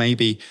 So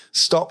maybe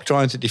stop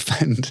trying to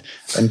defend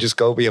and just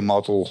go be a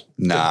model.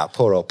 Nah,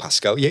 poor old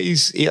Pascal.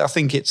 Yeah, I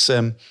think it's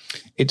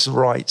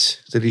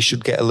right that he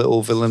should get a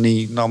little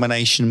villainy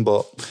nomination,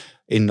 but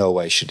in no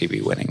way should he be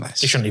winning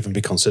this. He shouldn't even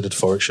be considered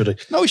for it, should he?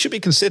 No, he should be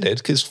considered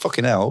because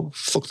fucking hell,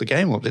 fucked the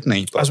game up, didn't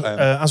he? But,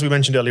 as we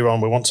mentioned earlier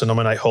on, we want to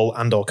nominate Hull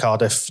and/or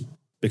Cardiff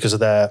because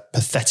of their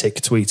pathetic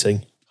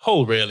tweeting.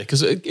 Hull, really,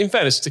 because in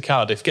fairness to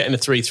Cardiff, getting a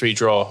 3-3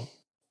 draw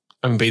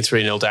and being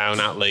 3-0 down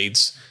at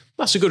Leeds,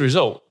 that's a good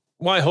result.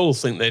 Why Hull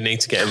think they need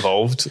to get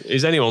involved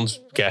is anyone's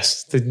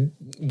guess. They're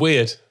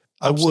weird.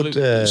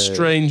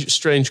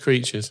 Strange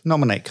creatures.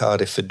 Nominate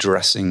Cardiff for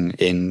dressing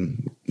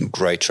in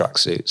grey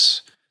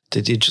tracksuits.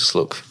 They did just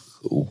look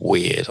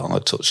weird on the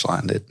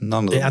touchline.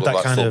 None of them looked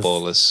like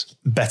footballers. Kind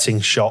of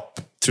betting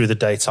shop through the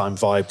daytime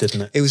vibe,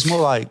 didn't it? It was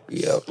more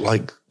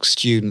like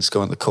students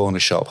going to the corner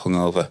shop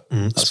hungover.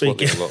 That's what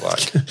they look like.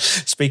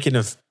 Speaking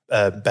of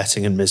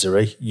betting and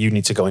misery, you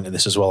need to go into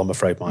this as well, I'm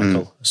afraid,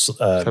 Michael.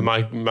 For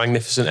my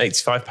magnificent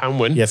 £85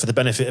 win. Yeah, for the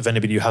benefit of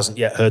anybody who hasn't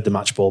yet heard the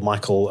match ball,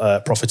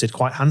 Michael profited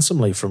quite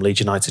handsomely from Leeds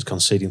United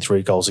conceding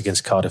 3 goals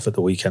against Cardiff at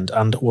the weekend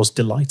and was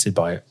delighted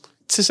by it.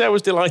 To say I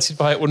was delighted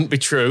by it wouldn't be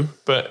true,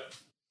 but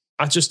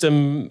I'm just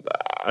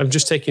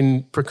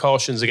taking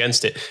precautions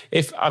against it.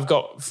 If I've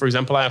got, for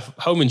example, I have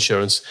home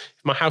insurance.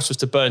 If my house was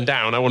to burn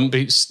down, I wouldn't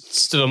be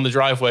stood on the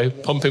driveway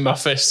pumping my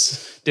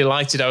fists,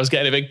 delighted I was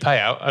getting a big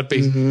payout. I'd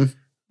be...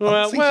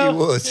 I think you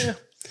would. Yeah.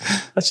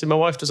 Actually, my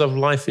wife does have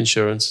life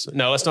insurance.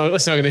 No, let's not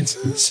get into.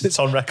 It's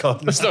on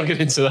record. Let's not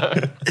get into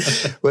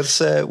that. What's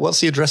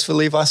the address for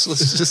Levi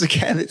solicitors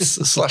again? It's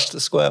 / the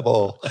square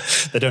ball.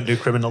 They don't do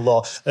criminal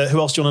law. Who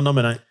else do you want to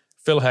nominate?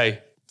 Phil Hay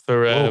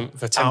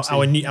for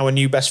tempting. Our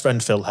new best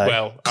friend Phil Hay.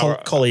 Well,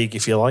 colleague,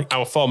 if you like.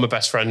 Our former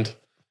best friend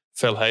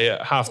Phil Hay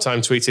at halftime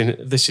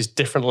tweeting, "This is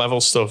different level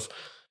stuff.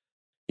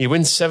 You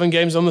win 7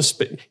 games on the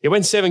spin. You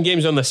win 7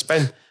 games on the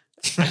spin,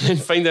 and then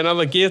find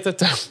another gear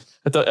that."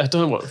 I don't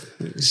know what.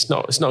 It's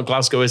not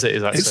Glasgow, is it?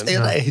 His accent?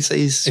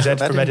 He's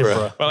from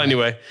Edinburgh. Well,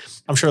 anyway,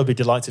 I'm sure he'll be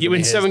delighted. You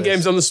win 7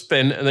 games on the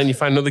spin, and then you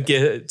find another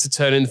gear to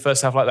turn in the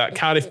first half like that.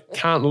 Cardiff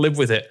can't live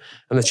with it,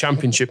 and the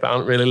Championship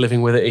aren't really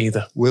living with it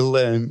either.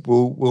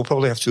 We'll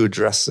probably have to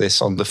address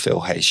this on the Phil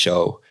Hay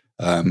show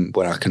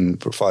when I can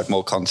provide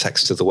more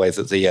context to the way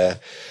that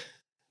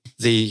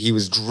he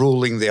was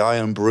drooling the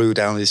Iron Brew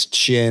down his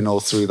chin all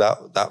through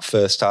that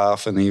first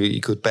half, and he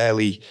could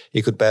barely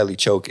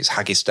choke his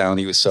haggis down.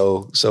 He was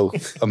so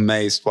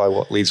amazed by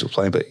what Leeds were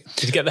playing. But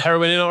did you get the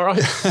heroin in all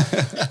right?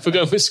 For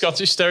going with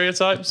Scottish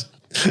stereotypes?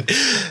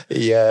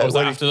 Yeah. Or was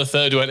that after the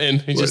third went in?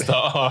 He just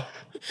thought,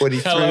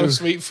 hello,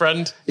 sweet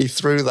friend. He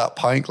threw that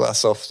pint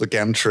glass off the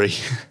gantry.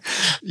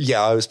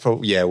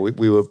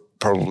 We were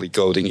probably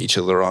goading each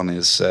other on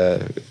is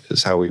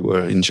how we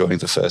were enjoying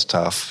the first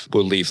half.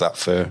 We'll leave that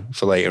for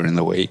later in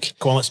the week.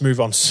 Go on, let's move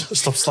on.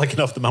 Stop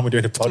slacking off the man we're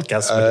doing a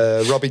podcast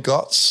with. Robbie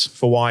Gotts.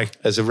 For why?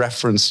 As a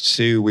reference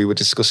to, we were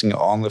discussing it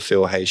on the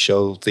Phil Hay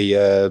show,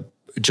 the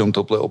jumped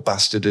up little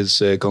bastard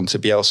has gone to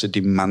Bielsa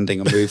demanding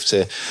a move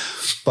to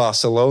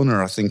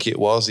Barcelona, I think it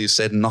was. He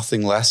said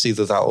nothing less,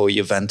 either that or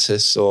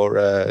Juventus,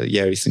 or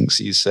he thinks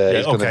he's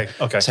going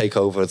to take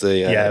over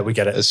the we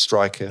get it. As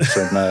striker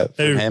from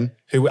him.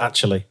 Who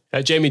actually?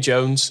 Jamie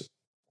Jones,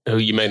 who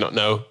you may not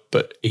know,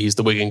 but he's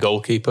the Wigan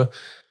goalkeeper,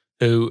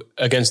 who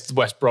against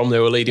West Brom, they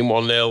were leading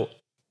 1-0.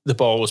 The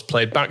ball was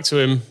played back to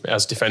him,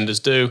 as defenders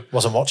do.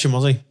 Wasn't watching,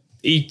 was he?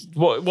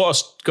 What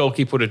a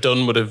goalkeeper would have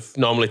done would have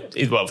normally,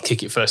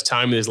 kick it first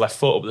time with his left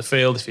foot up the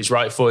field. If he's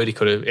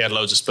right-footed, he had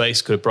loads of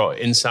space, could have brought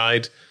it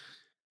inside,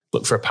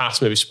 looked for a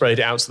pass, maybe sprayed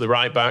it out to the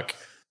right back.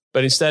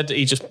 But instead,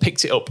 he just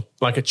picked it up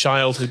like a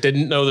child who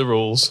didn't know the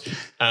rules.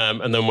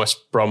 And then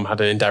West Brom had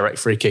an indirect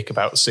free kick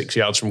about 6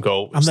 yards from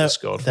goal, which they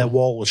scored. Their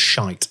wall was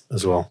shite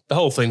as well. The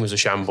whole thing was a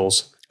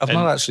shambles. I've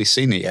not actually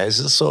seen it yet. Is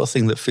it the sort of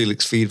thing that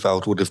Felix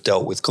Fiedveld would have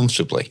dealt with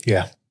comfortably?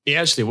 Yeah. He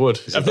actually would.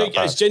 I think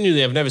it's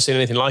genuinely, I've never seen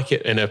anything like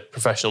it in a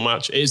professional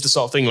match. It is the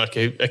sort of thing like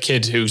a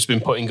kid who's been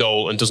put in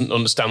goal and doesn't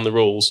understand the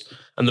rules,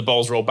 and the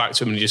ball's rolled back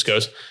to him and he just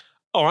goes,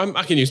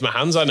 I can use my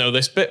hands. I know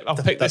this bit. I'll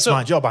pick this up.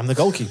 That's my job. I'm the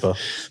goalkeeper.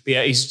 But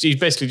yeah, he's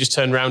basically just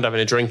turned around having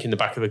a drink in the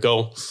back of the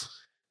goal.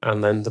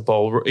 And then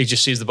he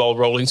just sees the ball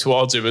rolling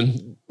towards him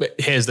and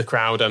hears the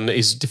crowd and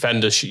his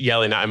defender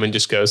yelling at him and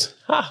just goes,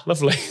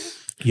 lovely.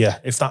 Yeah,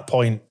 if that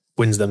point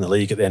wins them the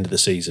league at the end of the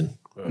season.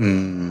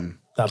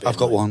 I've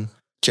got one.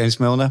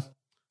 James Milner.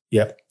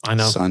 Yep, I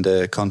know. Signed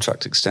a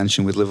contract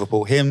extension with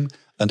Liverpool. Him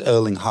and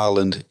Erling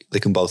Haaland, they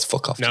can both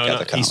fuck off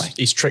together, can't they?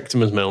 He's tricked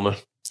him as Milner.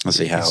 I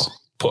see how.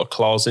 Put a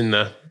clause in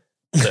there.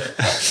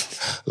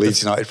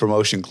 Leeds United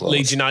promotion clause.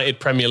 Leeds United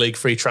Premier League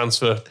free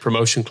transfer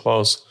promotion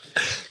clause.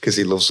 Because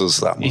he loves us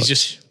that much. He's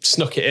just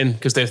snuck it in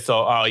because they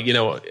thought,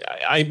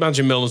 I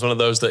imagine Milner's one of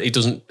those that he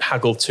doesn't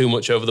haggle too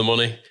much over the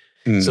money.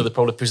 So they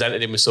probably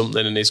presented him with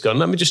something and he's gone,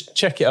 let me just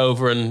check it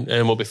over and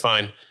we'll be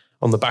fine.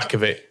 On the back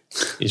of it,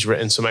 he's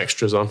written some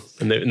extras on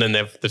and then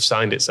they've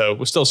signed it. So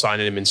we're still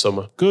signing him in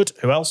summer. Good.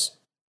 Who else?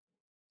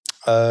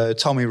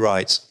 Tommy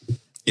Wright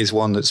is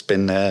one that's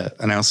been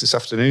announced this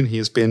afternoon. He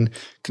has been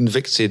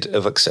convicted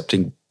of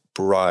accepting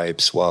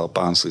bribes while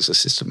Barnsley's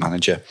assistant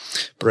manager,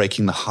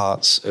 breaking the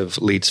hearts of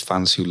Leeds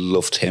fans who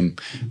loved him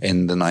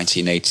in the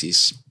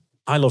 1980s.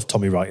 I loved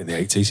Tommy Wright in the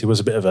 80s. He was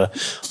a bit of a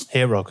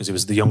hero because he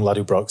was the young lad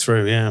who broke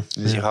through, yeah.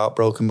 Is your heart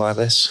broken by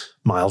this?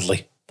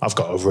 Mildly. I've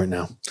got over it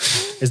now.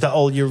 Is that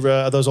all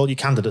are those all your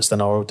candidates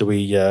then, or do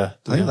we... I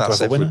think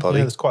that's everybody.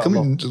 Yeah, quite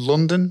Coming to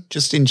London,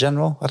 just in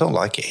general, I don't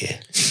like it here.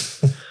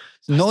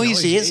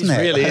 Noisy, isn't it?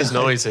 It really is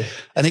noisy.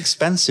 And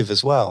expensive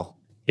as well.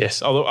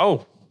 Yes,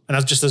 although...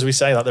 And just as we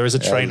say that, there is a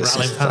train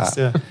rattling past.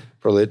 Yeah.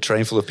 Probably a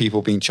train full of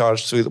people being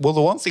charged through. Well,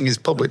 the one thing is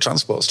public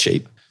transport's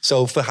cheap.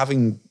 So for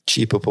having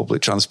cheaper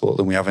public transport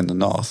than we have in the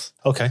north.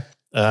 Okay.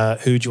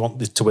 Who do you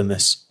want to win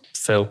this?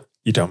 Phil.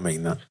 You don't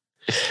mean that.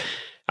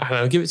 I don't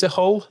know, give it to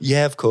Hull?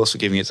 Yeah, of course we're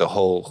giving it to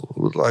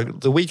Hull. Like,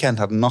 the weekend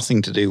had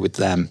nothing to do with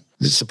them.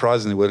 It's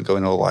surprising they weren't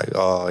going all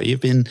like,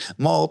 you've been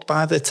mauled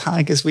by the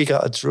Tigers. We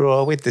got a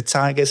draw with the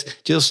Tigers.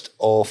 Just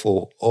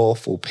awful,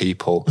 awful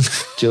people.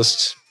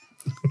 Just...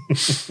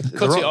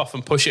 Cut it off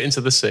and push it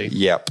into the sea.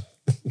 Yep.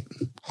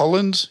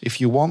 Holland, if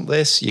you want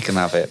this, you can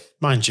have it.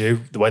 Mind you,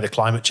 the way the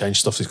climate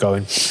change stuff is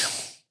going,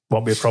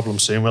 won't be a problem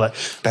soon, will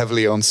it?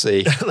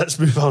 Beverley-on-Sea. Let's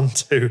move on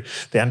to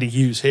the Andy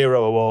Hughes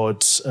Hero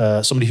Awards.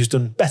 Somebody who's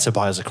done better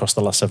by us across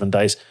the last 7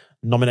 days.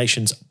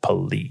 Nominations,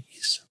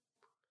 please.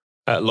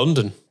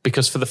 London,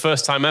 because for the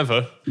first time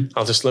ever,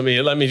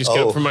 let me just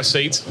get up from my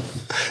seat.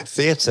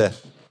 Theatre.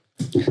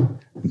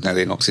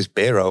 Nearly knocks his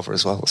beer over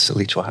as well,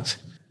 silly twat.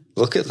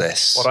 Look at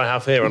this. What I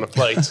have here on a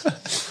plate.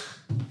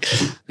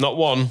 Not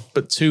one,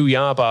 but 2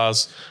 Yar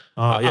bars.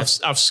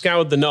 Yes. I've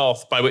scoured the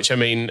north, by which I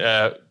mean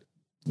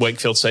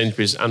Wakefield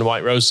Sainsbury's and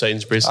White Rose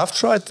Sainsbury's. I've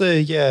tried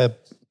the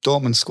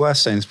Dortmund Square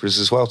Sainsbury's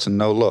as well, to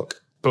no luck.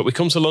 But we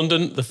come to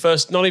London, the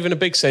first, not even a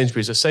big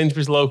Sainsbury's, a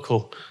Sainsbury's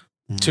local.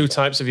 2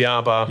 types of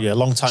Yar bar. Yeah,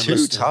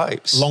 Two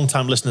types.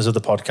 Long-time listeners of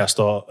the podcast,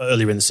 or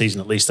earlier in the season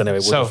at least anyway,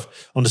 would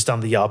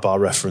understand the Yar bar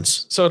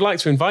reference. So I'd like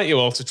to invite you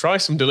all to try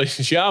some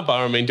delicious Yar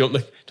bar. I mean, do you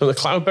want the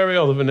cloudberry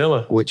or the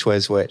vanilla? Which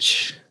way's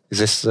which? Is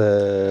this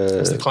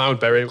It's the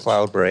cloudberry.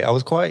 Cloudberry? I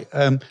was quite...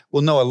 I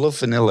love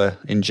vanilla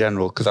in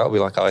general because that'll be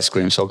like ice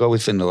cream, so I'll go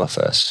with vanilla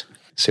first.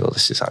 See what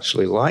this is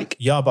actually like.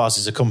 Yar Bars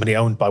is a company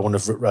owned by one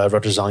of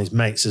Rodrizzani's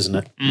mates, isn't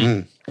it?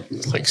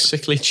 It's like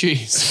sickly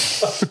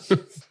cheese.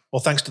 Well,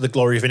 thanks to the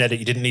glory of an edit,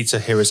 you didn't need to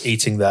hear us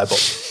eating there,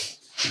 but...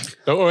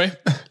 Don't worry.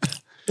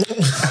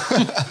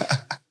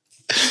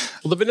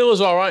 Well, the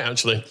vanilla's all right,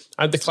 actually.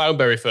 I had the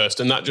cloudberry first,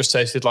 and that just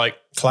tasted like...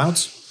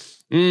 Clouds?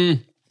 I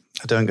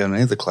don't go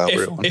near the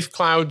cloudberry one. If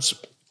clouds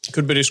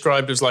could be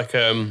described as like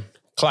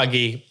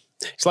claggy...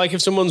 It's like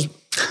if someone's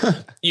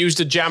used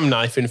a jam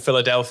knife in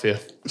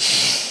Philadelphia.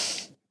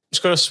 It's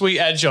got a sweet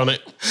edge on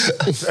it.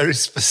 Very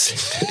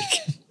specific.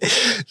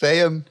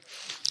 They...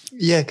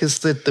 Yeah, because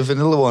the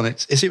vanilla one,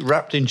 is it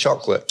wrapped in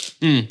chocolate?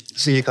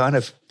 So you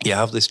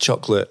have this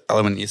chocolate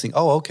element. You think,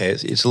 oh, okay,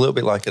 it's a little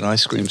bit like an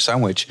ice cream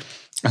sandwich.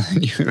 And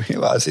then you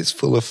realise it's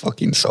full of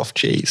fucking soft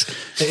cheese.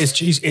 It is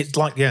cheese. It's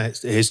like,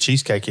 it is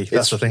cheesecakey.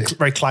 That's the thing. It's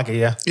very claggy,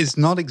 yeah. It's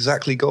not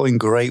exactly going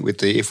great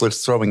with if we're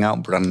throwing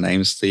out brand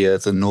names, the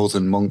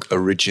Northern Monk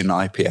Origin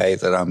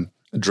IPA that I'm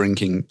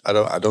drinking.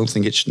 I don't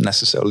think it should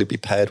necessarily be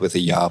paired with a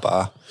Yar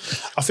bar.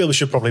 I feel we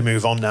should probably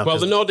move on now. Well,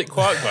 the Nordic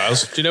Quark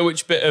bars, do you know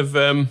which bit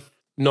of...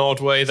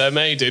 Nordway they're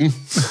made in?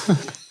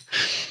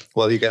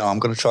 Well, I'm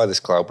going to try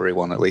this cloudberry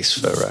one at least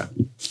for...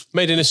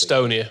 made in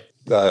Estonia.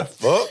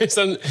 What? Makes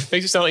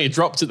it sound like you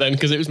dropped it then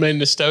because it was made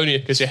in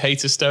Estonia because you hate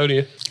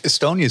Estonia.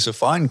 Estonia's a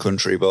fine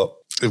country, but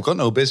they've got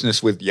no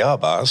business with Yar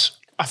bars.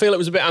 I feel it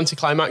was a bit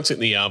anticlimactic,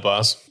 the Yar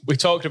bars. We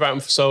talked about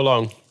them for so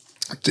long.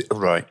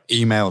 Right.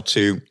 Email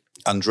to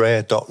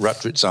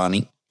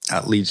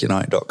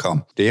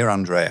andrea.radrizzani@leedsunited.com. Dear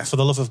Andrea. For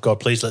the love of God,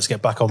 please let's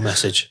get back on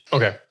message.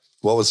 Okay.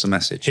 What was the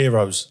message?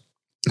 Heroes.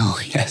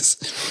 Oh,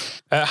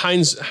 yes.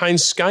 Heinz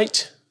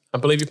Skite, I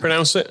believe you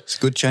pronounce it. It's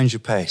a good change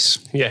of pace.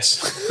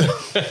 Yes.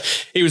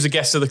 He was a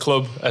guest of the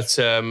club at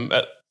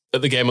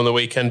the game on the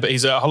weekend, but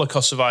he's a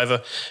Holocaust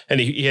survivor and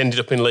he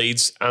ended up in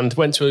Leeds and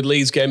went to a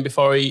Leeds game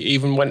before he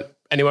even went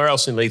anywhere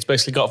else in Leeds.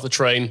 Basically got off the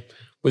train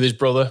with his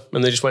brother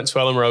and they just went to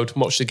Ellen Road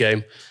and watched the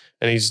game.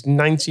 And he's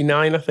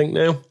 99, I think,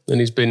 now.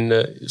 And he's been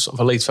sort of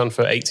a Leeds fan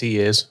for 80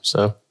 years.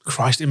 So,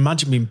 Christ,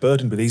 imagine being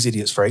burdened with these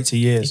idiots for 80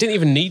 years. He didn't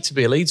even need to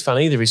be a Leeds fan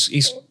either.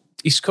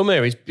 He's come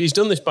here. He's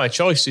done this by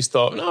choice. He's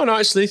thought, no,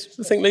 actually,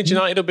 I think Leeds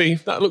United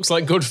that looks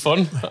like good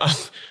fun.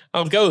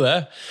 I'll go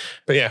there.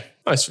 But yeah,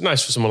 nice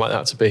for someone like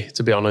that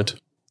to be honoured.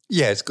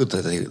 Yeah, it's good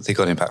that they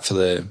got him back for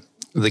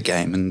the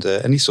game,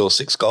 and he saw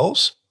 6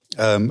 goals.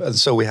 And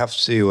so we have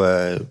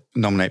to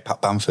nominate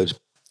Pat Bamford,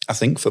 I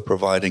think, for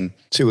providing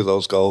 2 of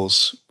those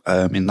goals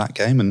in that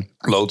game, and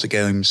loads of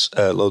goals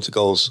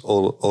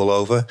all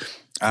over,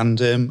 and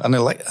an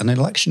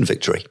election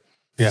victory.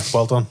 Yeah,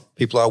 well done.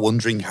 People are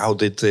wondering how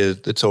did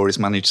the Tories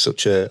manage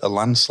such a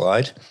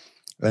landslide,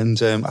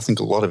 and I think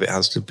a lot of it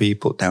has to be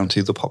put down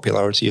to the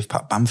popularity of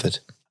Pat Bamford.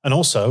 And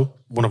also,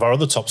 one of our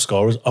other top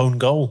scorers, own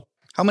goal.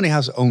 How many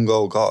has own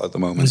goal got at the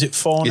moment? Is it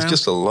 4 now? It's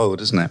just a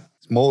load, isn't it?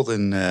 It's more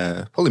than,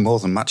 probably more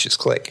than Matches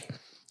Click.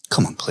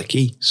 Come on,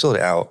 Clicky, sort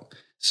it out.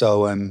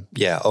 So,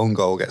 own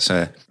goal gets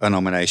a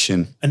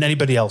nomination. And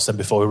anybody else then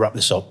before we wrap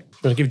this up? I'm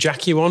going to give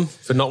Jackie one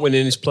for not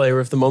winning his Player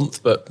of the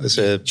Month, but do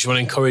you want to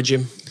encourage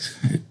him?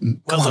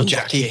 Come on,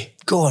 Jackie.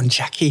 Go on,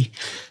 Jackie.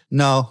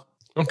 No.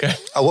 Okay.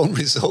 I want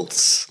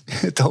results.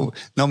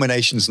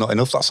 Nomination's not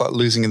enough. That's like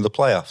losing in the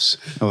playoffs.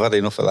 I've had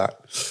enough of that.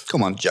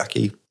 Come on,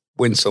 Jackie.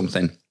 Win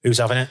something. Who's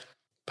having it?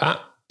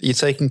 Pat. You're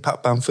taking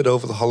Pat Bamford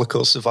over the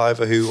Holocaust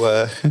survivor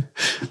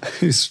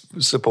who's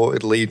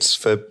supported Leeds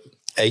for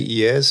 80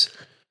 years.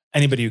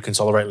 Anybody who can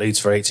tolerate Leeds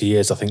for 80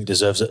 years, I think,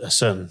 deserves a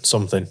certain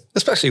something.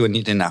 Especially when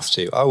you didn't have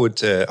to.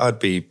 I'd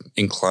be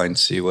inclined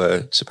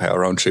to pay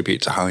our own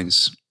tribute to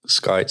Heinz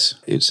Skite.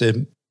 It's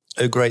a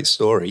great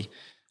story,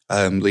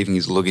 leaving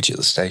his luggage at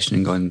the station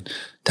and going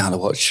down to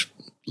watch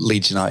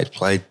Leeds United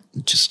play.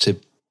 Just to,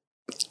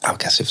 I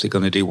guess, if they're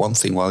going to do one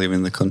thing while you're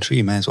in the country,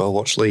 you may as well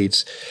watch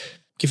Leeds.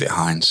 Give it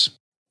Heinz.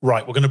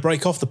 Right, we're going to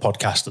break off the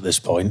podcast at this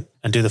point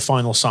and do the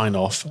final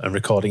sign-off and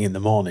recording in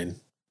the morning.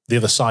 The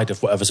other side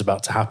of whatever's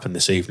about to happen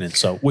this evening.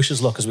 So wish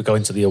us luck as we go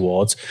into the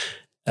awards.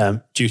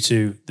 Due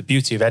to the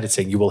beauty of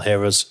editing, you will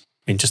hear us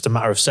in just a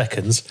matter of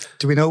seconds.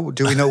 Do we know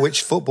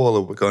which footballer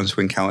we're going to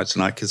encounter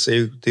tonight? Because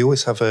they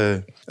always have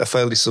a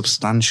fairly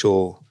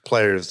substantial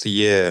Player of the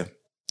Year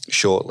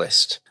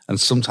shortlist, and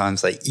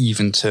sometimes they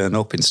even turn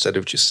up instead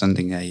of just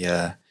sending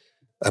a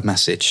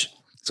message.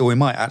 So we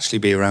might actually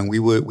be around. We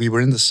were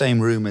in the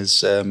same room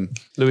as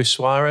Luis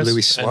Suarez.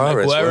 Luis And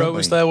Suarez, Aguero weren't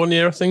was we? there one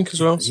year, I think,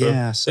 as well. So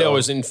Yeah, they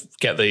always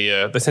get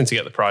the. They tend to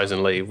get the prize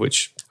and leave,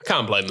 which I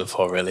can't blame them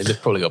for. Really,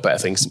 they've probably got better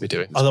things to be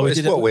doing. Although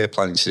It's what we're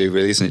planning to do,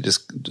 really, isn't it?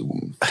 Just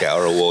get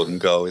our award and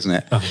go, isn't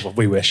it? Oh, well,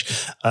 we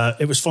wish.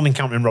 It was fun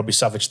encountering Robbie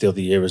Savage the other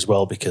year as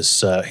well,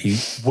 because he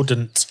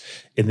wouldn't,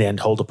 in the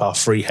end, hold up our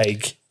Free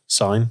Hague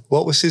sign.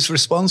 What was his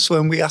response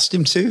when we asked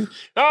him to?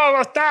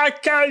 Oh no, I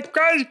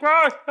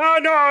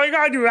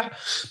can't do that.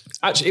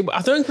 Actually,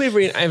 I don't think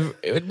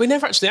we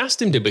never actually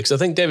asked him to, because I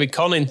think David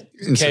Conning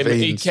came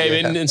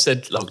in and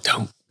said, "Look,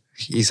 don't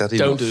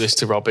do this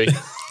to Robbie."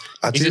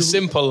 He's a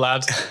simple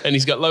lad, and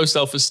he's got low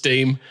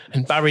self-esteem.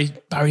 And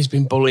Barry's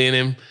been bullying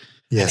him.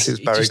 Yes, it's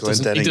Barry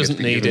Glendenning. He doesn't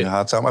need it. A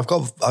hard time. I've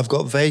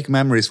got vague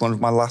memories. One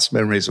of my last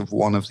memories of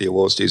one of the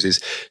awards dues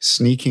is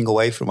sneaking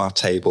away from our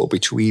table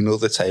between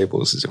other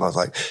tables, as if I was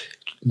like,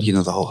 the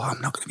whole, I'm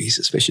not going to be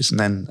suspicious.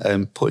 And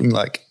then putting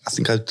I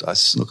think I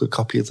snuck a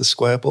copy of the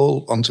Square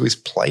Ball onto his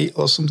plate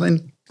or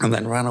something, and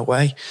then ran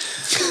away.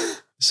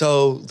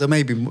 So there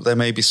may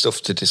be stuff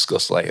to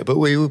discuss later, but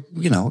we were,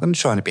 going to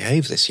try and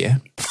behave this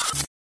year.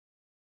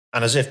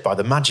 And as if by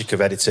the magic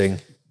of editing,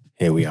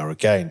 here we are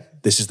again.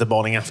 This is the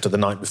morning after the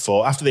night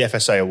before, after the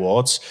FSA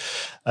Awards.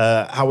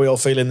 How are we all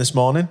feeling this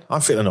morning? I'm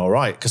feeling all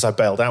right, because I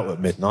bailed out at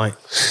midnight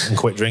and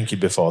quit drinking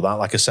before that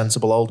like a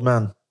sensible old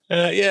man.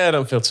 Yeah, I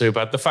don't feel too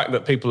bad. The fact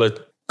that people are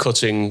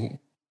cutting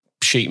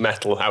sheet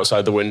metal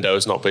outside the window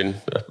has not been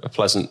a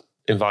pleasant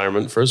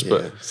environment for us. Yeah.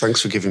 But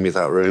Thanks for giving me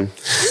that room.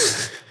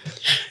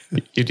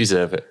 You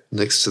deserve it.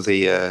 Next to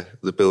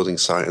the building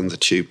site and the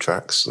tube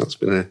tracks. That's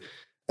been an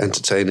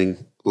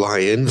entertaining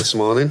lie-in this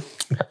morning.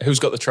 Who's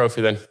got the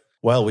trophy then?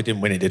 Well, we didn't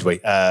win it, did we?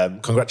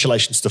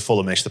 Congratulations to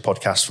Fulhamish, the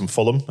podcast from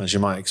Fulham, as you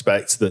might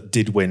expect, that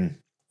did win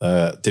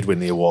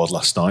the award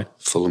last night.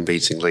 Fulham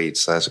beating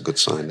Leeds, there's a good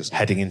sign, isn't it?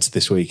 Heading into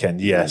this weekend,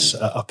 yes,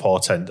 a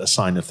portent, a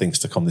sign of things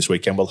to come this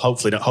weekend. Well,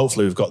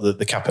 hopefully we've got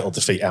the capital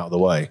defeat out of the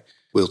way.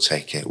 We'll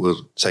take it. We're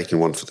taking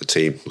one for the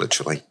team,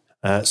 literally.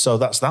 So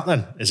that's that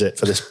then, is it,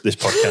 for this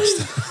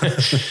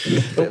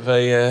podcast? Bit of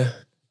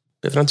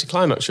an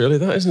anticlimax, really,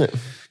 that, isn't it?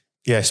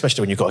 Yeah,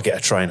 especially when you've got to get a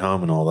train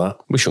home and all that.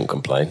 We shouldn't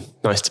complain.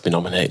 Nice to be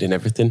nominated in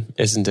everything,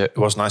 isn't it? It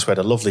was nice. We had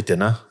a lovely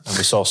dinner and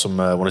we saw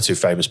one or two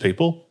famous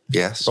people.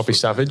 Yes. Robbie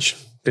Savage.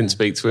 Didn't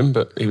speak to him,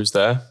 but he was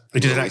there. He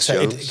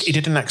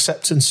did an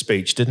acceptance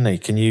speech, didn't he?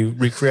 Can you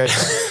recreate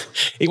that?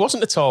 He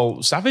wasn't at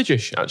all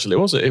savage-ish, actually,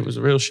 was it? It was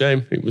a real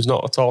shame. It was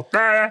not at all.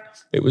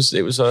 It was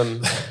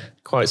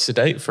quite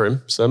sedate for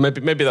him. So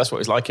maybe that's what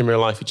he's like in real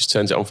life. He just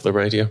turns it on for the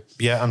radio.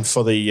 Yeah, and for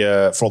all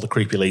the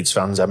creepy Leeds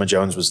fans, Emma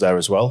Jones was there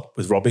as well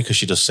with Robbie, because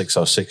she does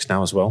 606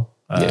 now as well.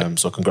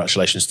 So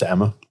congratulations to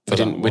Emma. We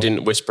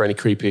didn't whisper any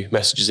creepy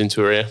messages into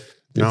her ear.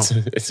 No.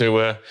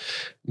 to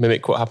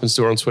mimic what happens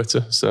to her on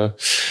Twitter. So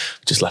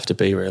just left her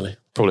be, really.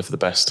 Probably for the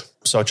best.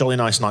 So a jolly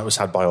nice night was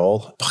had by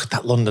all. But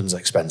that London's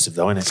expensive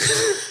though, isn't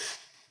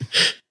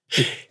it?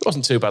 It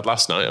wasn't too bad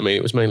last night. I mean,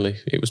 it was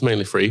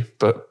mainly free,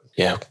 but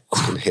yeah.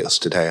 It's going to hit us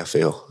today, I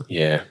feel.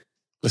 Yeah.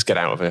 Let's get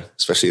out of here.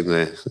 Especially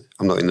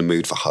I'm not in the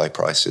mood for high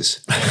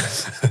prices.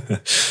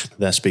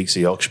 There speaks the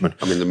Yorkshireman.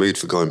 I'm in the mood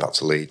for going back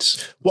to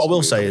Leeds. What I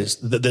will say is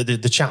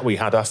the chat we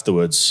had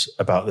afterwards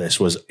about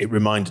this it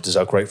reminded us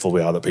how grateful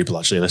we are that people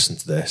actually listen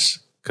to this,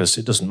 because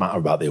it doesn't matter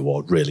about the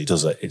award, really,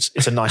 does it?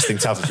 It's a nice thing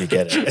to have if you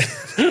get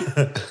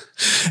it.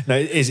 No,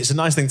 it is. It's a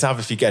nice thing to have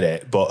if you get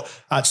it, but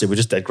actually we're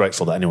just dead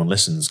grateful that anyone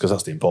listens, because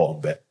that's the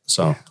important bit.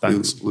 So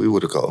thanks. We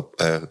would have got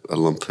a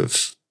lump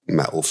of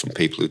metal from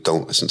people who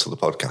don't listen to the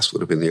podcast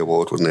would have been the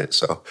award, wouldn't it?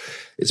 So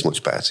it's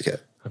much better to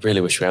get. I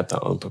really wish we had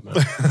that lump of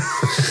metal.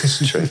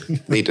 It's true.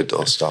 Need a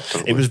doorstop,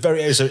 don't we?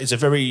 It's a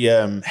very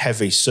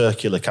heavy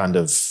circular kind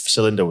of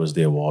cylinder was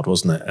the award,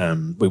 wasn't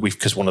it?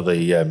 Because one of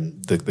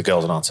the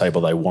girls on our table,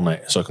 they won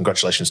it. So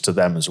congratulations to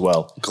them as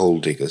well.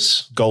 Gold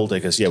Diggers,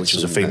 yeah, which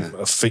was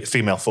a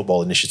female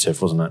football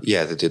initiative, wasn't it?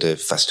 Yeah, they did a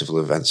festival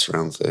of events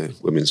around the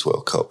Women's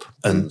World Cup,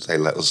 and they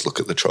let us look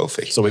at the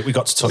trophy. So we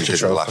got to touch the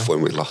trophy. Laugh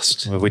when we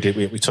lost. We did.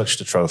 We touched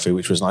the trophy,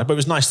 which was nice. But it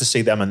was nice to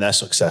see them and their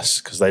success,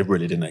 because they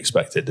really didn't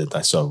expect it, did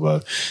they? So.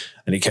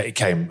 And it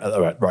came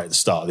right at the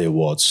start of the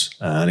awards,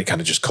 and it kind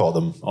of just caught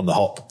them on the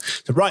hop.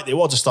 So, right, the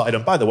awards have started,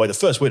 and by the way, the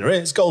first winner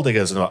is Gold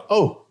Diggers. And I'm like,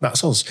 oh,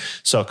 that's us.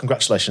 So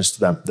congratulations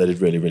to them. They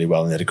did really, really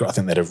well, and I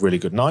think they had a really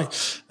good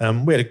night.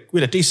 We had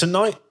a decent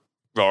night.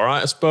 All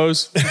right, I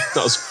suppose.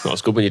 Not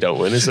as good when you don't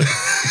win, is it?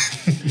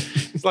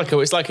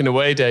 It's like an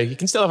away day. You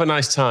can still have a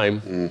nice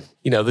time.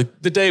 You know, the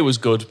day was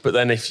good, but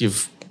then if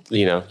you've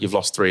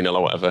lost 3-0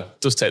 or whatever,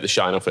 it does take the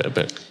shine off it a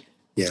bit.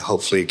 Yeah,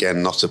 hopefully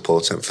again, not a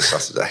portent for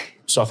Saturday.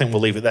 So I think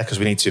we'll leave it there, because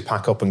we need to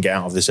pack up and get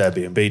out of this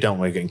Airbnb, don't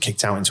we? We're getting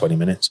kicked out in 20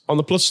 minutes. On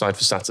the plus side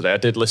for Saturday, I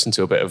did listen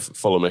to a bit of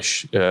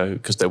Fulhamish,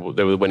 because they were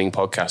the winning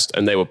podcast,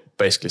 and they were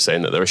basically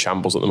saying that they're a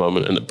shambles at the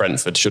moment and that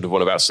Brentford should have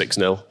won about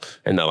 6-0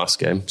 in their last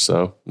game.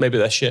 So maybe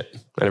they're shit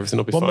and everything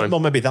will be fine.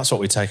 Well, maybe that's what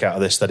we take out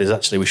of this. That is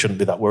actually, we shouldn't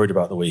be that worried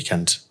about the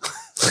weekend.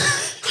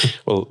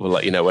 We'll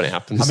let you know when it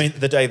happens. I mean,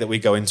 the day that we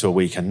go into a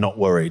weekend not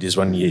worried is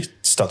when you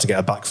start to get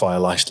a backfire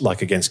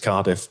like against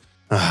Cardiff.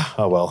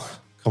 Oh well.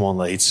 Come on,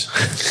 Leeds.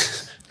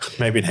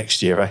 Maybe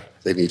next year, eh?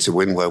 They need to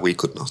win where we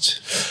could not.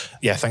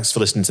 Yeah, thanks for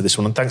listening to this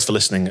one. And thanks for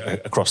listening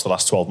across the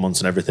last 12 months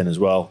and everything as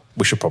well.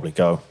 We should probably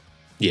go.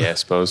 Yeah, I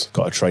suppose.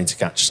 Got a train to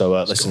catch. So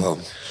listen,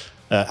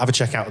 have a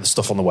check out of the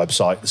stuff on the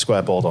website,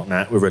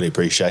 thesquareball.net. We really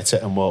appreciate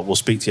it. And we'll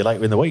speak to you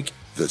later in the week.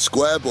 The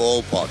Square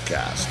Ball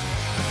Podcast.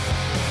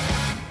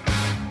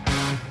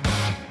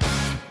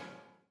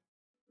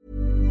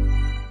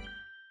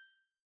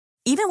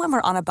 Even when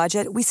we're on a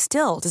budget, we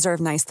still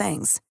deserve nice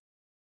things.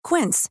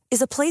 Quince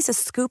is a place to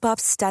scoop up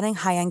stunning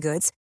high-end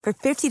goods for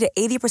 50 to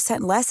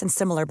 80% less than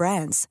similar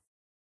brands.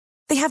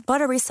 They have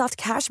buttery soft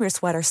cashmere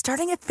sweaters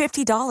starting at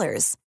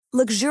 $50,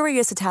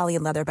 luxurious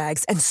Italian leather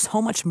bags, and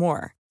so much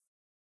more.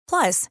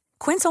 Plus,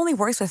 Quince only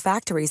works with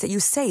factories that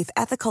use safe,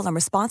 ethical, and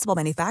responsible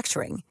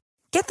manufacturing.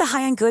 Get the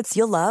high-end goods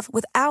you'll love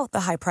without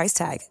the high price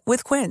tag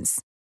with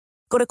Quince.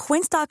 Go to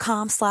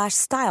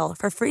quince.com/style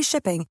for free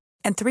shipping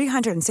and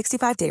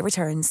 365-day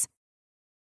returns.